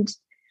 And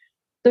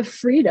the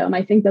freedom,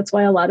 I think that's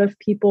why a lot of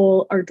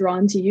people are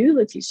drawn to you,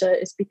 Letitia,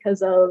 is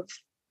because of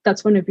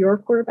that's one of your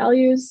core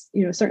values.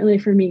 You know, certainly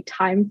for me,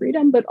 time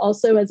freedom, but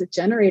also as a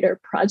generator,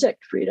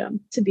 project freedom,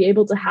 to be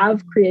able to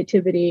have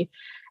creativity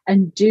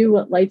and do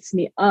what lights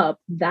me up.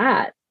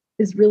 That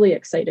is really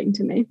exciting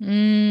to me.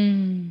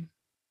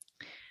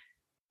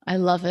 I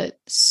love it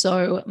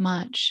so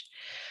much.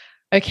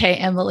 Okay,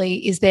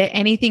 Emily, is there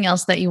anything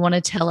else that you want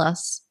to tell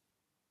us?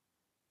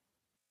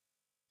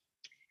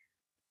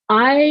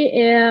 I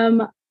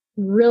am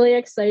really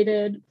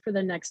excited for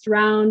the next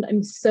round.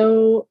 I'm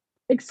so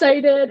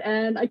excited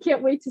and I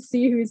can't wait to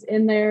see who's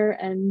in there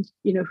and,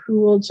 you know,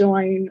 who will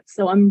join.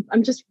 So I'm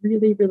just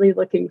really, really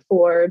looking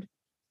forward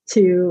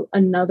to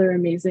another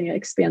amazing,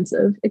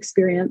 expansive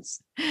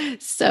experience.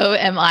 So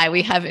am I.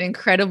 We have an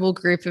incredible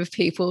group of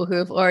people who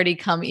have already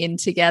come in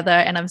together,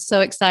 and I'm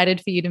so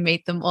excited for you to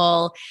meet them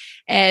all.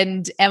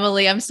 And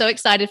Emily, I'm so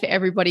excited for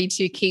everybody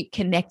to keep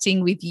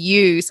connecting with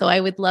you. So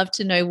I would love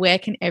to know, where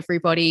can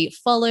everybody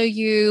follow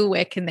you?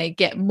 Where can they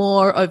get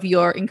more of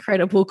your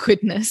incredible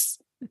goodness?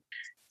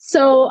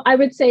 So I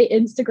would say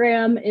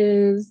Instagram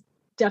is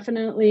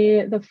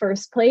definitely the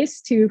first place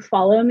to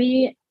follow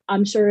me.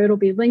 I'm sure it'll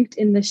be linked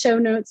in the show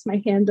notes.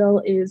 My handle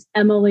is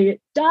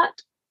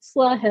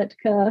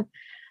emily.slahetka,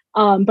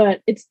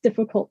 but it's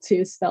difficult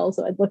to spell,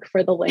 so I'd look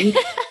for the link.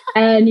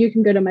 And you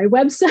can go to my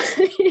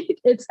website.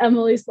 It's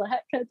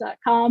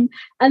emilyslahetka.com.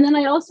 And then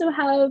I also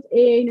have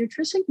a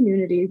nutrition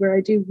community where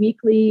I do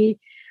weekly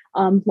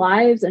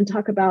lives and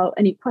talk about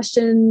any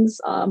questions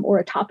or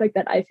a topic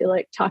that I feel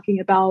like talking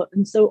about.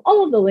 And so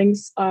all of the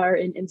links are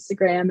in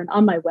Instagram and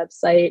on my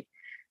website.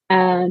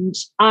 And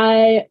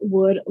I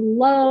would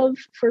love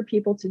for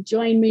people to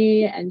join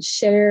me and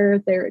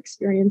share their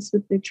experience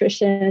with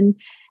nutrition.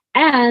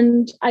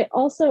 And I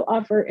also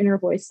offer inner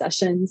voice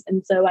sessions.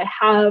 And so I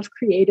have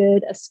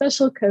created a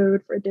special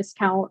code for a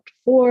discount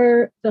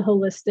for the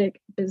holistic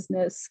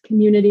business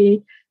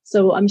community.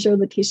 So I'm sure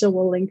Letitia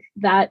will link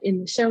that in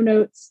the show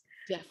notes.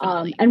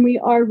 And we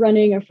are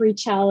running a free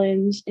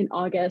challenge in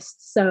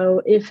August.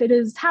 So if it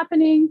is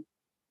happening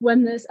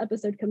when this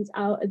episode comes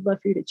out, I'd love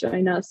for you to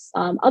join us.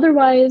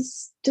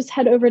 Otherwise, just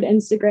head over to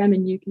Instagram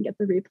and you can get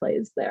the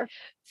replays there.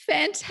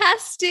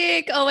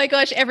 Fantastic. Oh my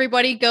gosh,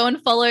 everybody go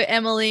and follow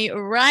Emily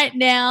right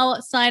now.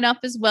 Sign up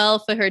as well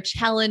for her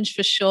challenge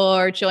for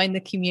sure. Join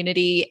the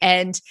community.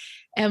 And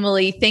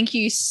Emily, thank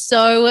you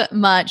so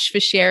much for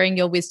sharing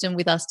your wisdom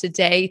with us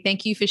today.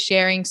 Thank you for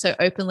sharing so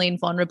openly and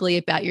vulnerably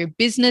about your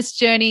business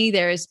journey.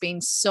 There has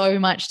been so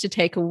much to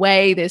take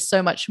away. There's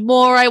so much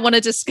more I want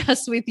to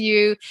discuss with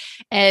you.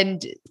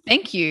 And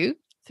thank you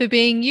for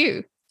being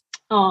you.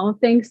 Oh,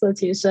 thanks,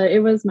 Letitia.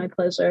 It was my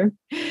pleasure.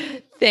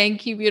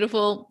 Thank you,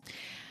 beautiful.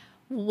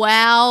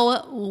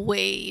 Wow,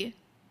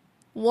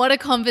 what a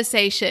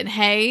conversation,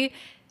 hey?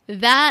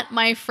 That,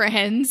 my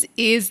friends,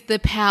 is the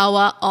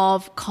power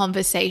of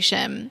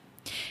conversation.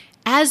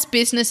 As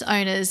business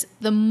owners,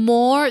 the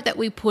more that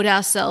we put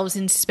ourselves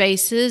in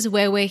spaces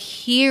where we're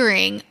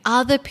hearing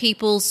other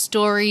people's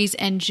stories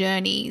and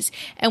journeys,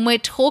 and we're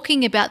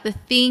talking about the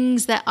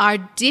things that are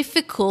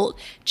difficult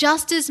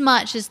just as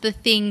much as the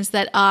things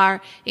that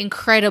are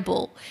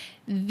incredible,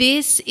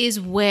 this is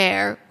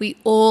where we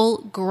all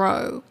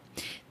grow.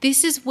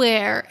 This is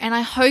where, and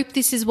I hope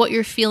this is what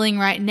you're feeling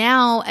right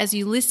now as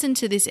you listen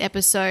to this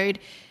episode,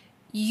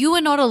 you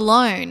are not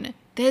alone.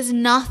 There's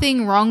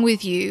nothing wrong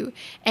with you,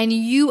 and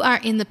you are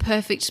in the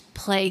perfect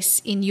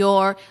place in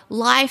your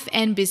life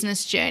and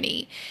business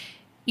journey.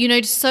 You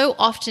know, so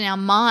often our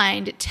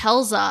mind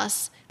tells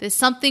us there's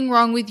something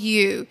wrong with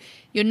you.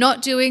 You're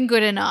not doing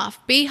good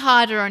enough. Be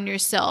harder on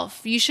yourself.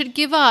 You should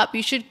give up.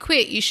 You should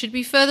quit. You should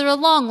be further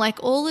along,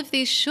 like all of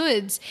these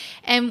shoulds.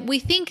 And we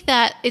think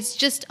that it's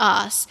just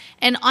us.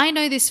 And I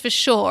know this for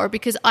sure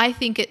because I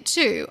think it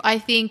too. I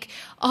think,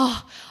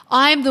 oh,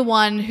 I'm the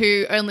one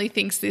who only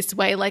thinks this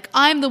way. Like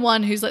I'm the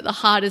one who's like the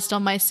hardest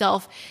on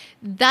myself.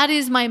 That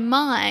is my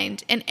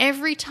mind. And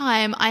every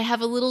time I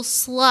have a little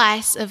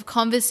slice of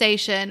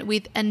conversation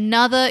with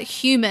another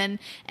human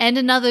and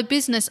another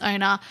business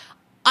owner,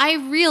 I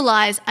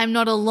realize I'm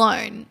not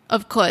alone,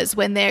 of course,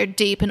 when they're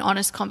deep and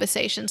honest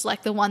conversations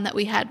like the one that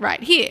we had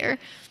right here.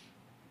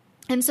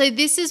 And so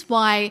this is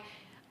why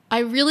I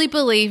really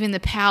believe in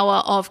the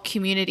power of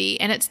community.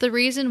 And it's the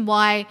reason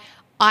why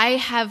I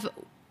have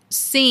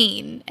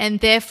seen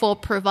and therefore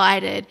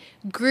provided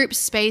group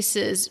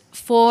spaces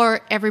for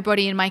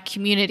everybody in my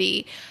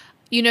community.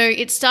 You know,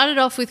 it started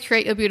off with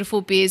Create Your Beautiful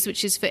Biz,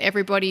 which is for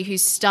everybody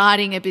who's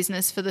starting a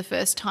business for the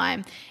first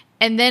time.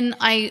 And then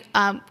I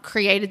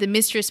created the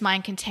Mistress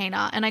Mind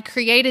Container, and I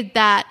created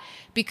that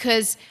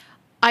because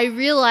I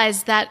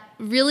realized that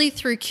really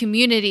through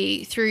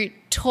community, through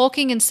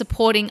talking and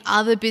supporting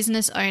other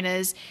business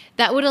owners,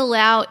 that would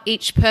allow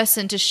each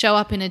person to show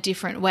up in a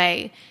different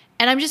way.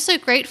 And I'm just so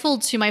grateful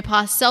to my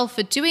past self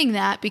for doing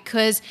that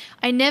because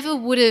I never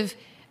would have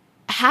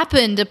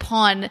happened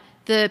upon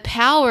the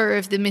power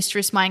of the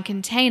Mistress Mind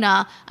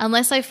Container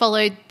unless I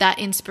followed that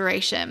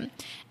inspiration.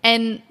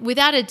 And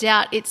without a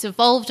doubt, it's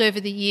evolved over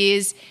the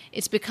years.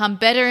 It's become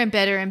better and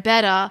better and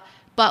better.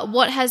 But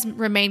what has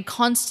remained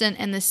constant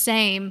and the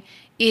same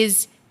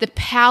is the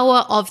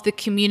power of the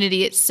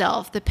community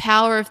itself, the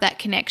power of that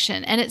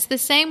connection. And it's the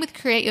same with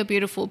Create Your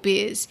Beautiful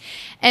Biz.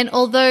 And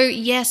although,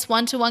 yes,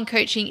 one-to-one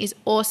coaching is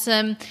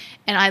awesome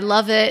and I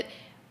love it,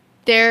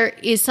 there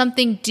is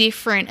something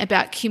different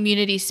about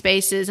community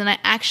spaces. And I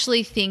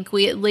actually think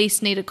we at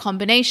least need a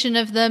combination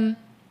of them.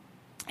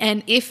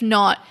 And if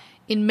not,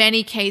 in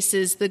many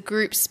cases, the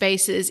group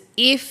spaces,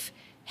 if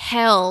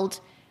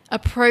held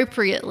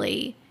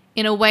appropriately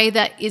in a way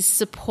that is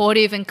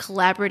supportive and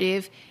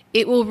collaborative,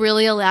 it will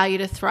really allow you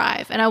to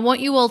thrive. And I want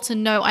you all to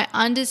know, I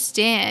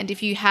understand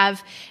if you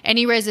have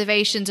any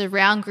reservations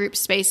around group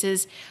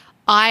spaces.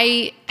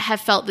 I have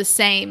felt the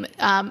same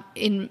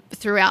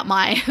throughout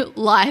my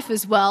life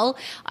as well.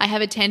 I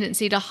have a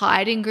tendency to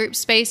hide in group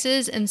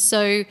spaces. And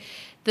so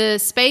the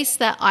space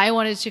that I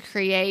wanted to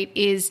create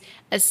is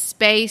a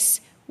space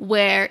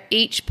where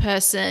each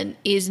person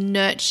is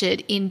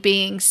nurtured in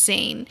being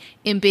seen,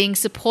 in being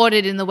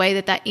supported in the way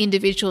that that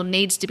individual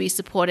needs to be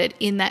supported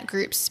in that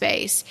group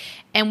space.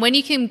 And when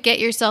you can get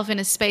yourself in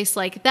a space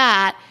like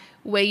that,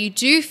 where you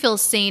do feel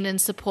seen and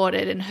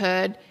supported and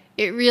heard,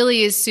 it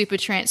really is super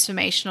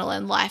transformational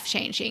and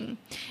life-changing.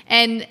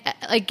 And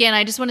again,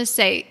 I just want to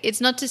say,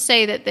 it's not to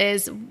say that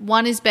there's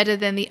one is better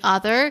than the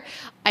other.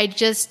 I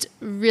just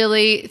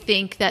really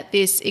think that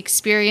this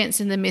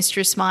experience in the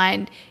Mistress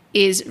Mind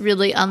is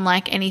really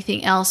unlike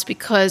anything else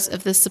because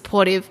of the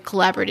supportive,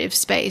 collaborative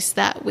space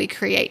that we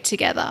create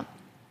together.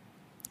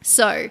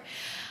 So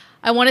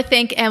I want to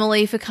thank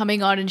Emily for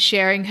coming on and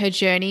sharing her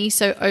journey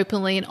so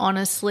openly and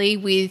honestly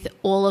with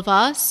all of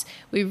us.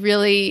 We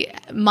really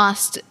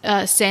must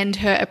send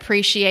her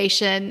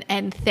appreciation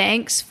and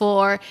thanks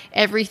for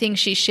everything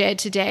she shared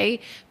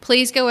today.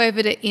 Please go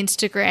over to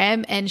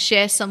Instagram and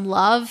share some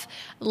love.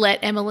 Let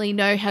Emily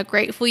know how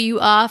grateful you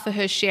are for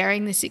her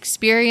sharing this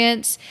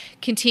experience.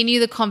 Continue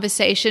the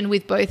conversation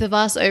with both of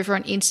us over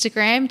on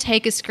Instagram.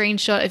 Take a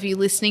screenshot of you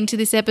listening to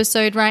this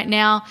episode right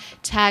now.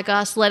 Tag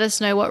us. Let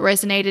us know what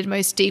resonated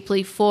most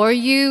deeply for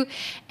you.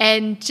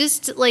 And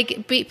just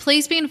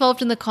please be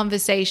involved in the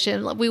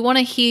conversation. We want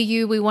to hear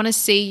you. We want to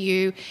see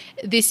you.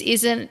 This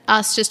isn't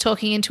us just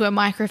talking into a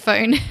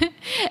microphone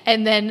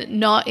and then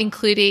not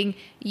including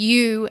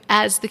you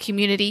as the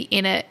community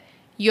in it.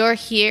 You're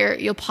here.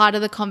 You're part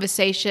of the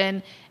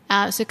conversation.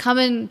 So come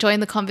and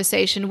join the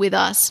conversation with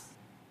us.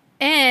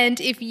 And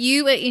if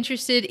you are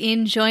interested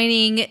in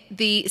joining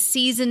the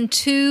season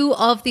 2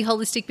 of the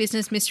Holistic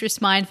Business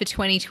Mistress Mind for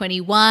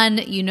 2021,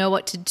 you know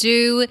what to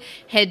do.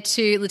 Head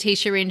to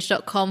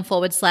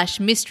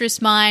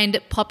letitiaringe.com/Mistress Mind,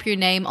 pop your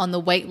name on the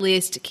wait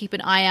list, keep an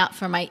eye out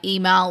for my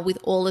email with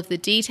all of the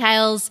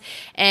details,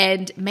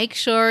 and make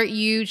sure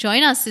you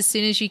join us as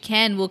soon as you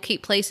can. We'll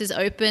keep places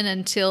open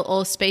until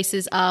all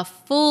spaces are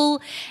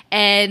full.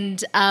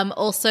 And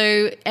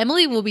also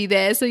Emily will be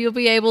there, so you'll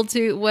be able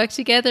to work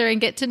together and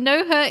get to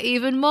know her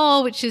even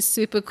more, which is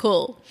super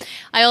cool.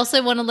 I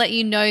also want to let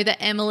you know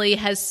that Emily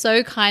has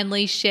so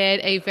kindly shared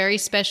a very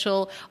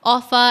special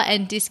offer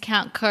and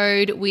discount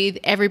code with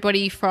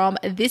everybody from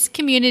this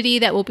community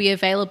that will be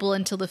available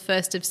until the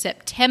 1st of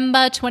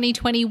September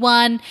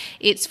 2021.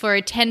 It's for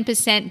a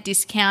 10%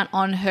 discount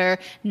on her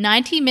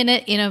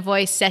 90-minute inner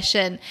voice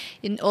session.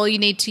 And all you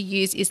need to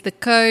use is the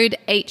code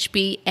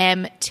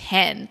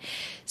HBM10.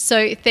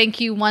 So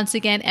thank you once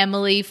again,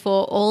 Emily,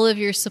 for all of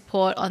your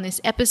support on this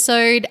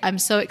episode. I'm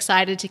so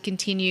excited to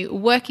continue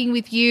working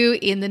with you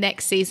in the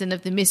next season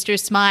of The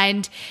Mistress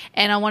Mind.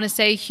 And I want to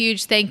say a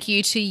huge thank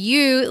you to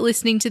you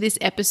listening to this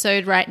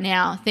episode right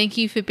now. Thank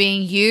you for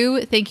being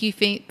you. Thank you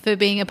for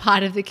being a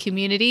part of the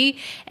community.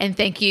 And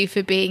thank you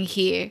for being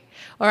here.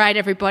 All right,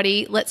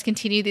 everybody, let's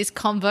continue this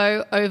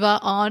convo over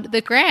on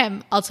the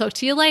gram. I'll talk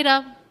to you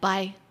later.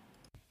 Bye.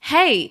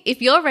 Hey,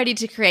 if you're ready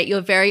to create your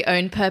very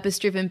own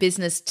purpose-driven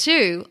business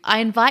too, I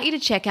invite you to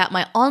check out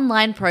my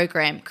online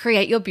program,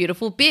 Create Your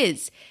Beautiful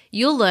Biz.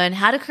 You'll learn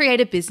how to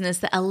create a business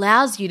that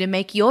allows you to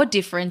make your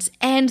difference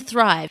and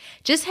thrive.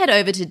 Just head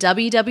over to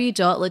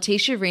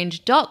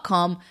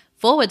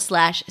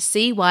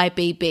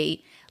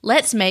www.letitiaringe.com/CYBB.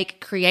 Let's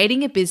make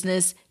creating a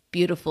business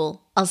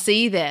beautiful. I'll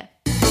see you there.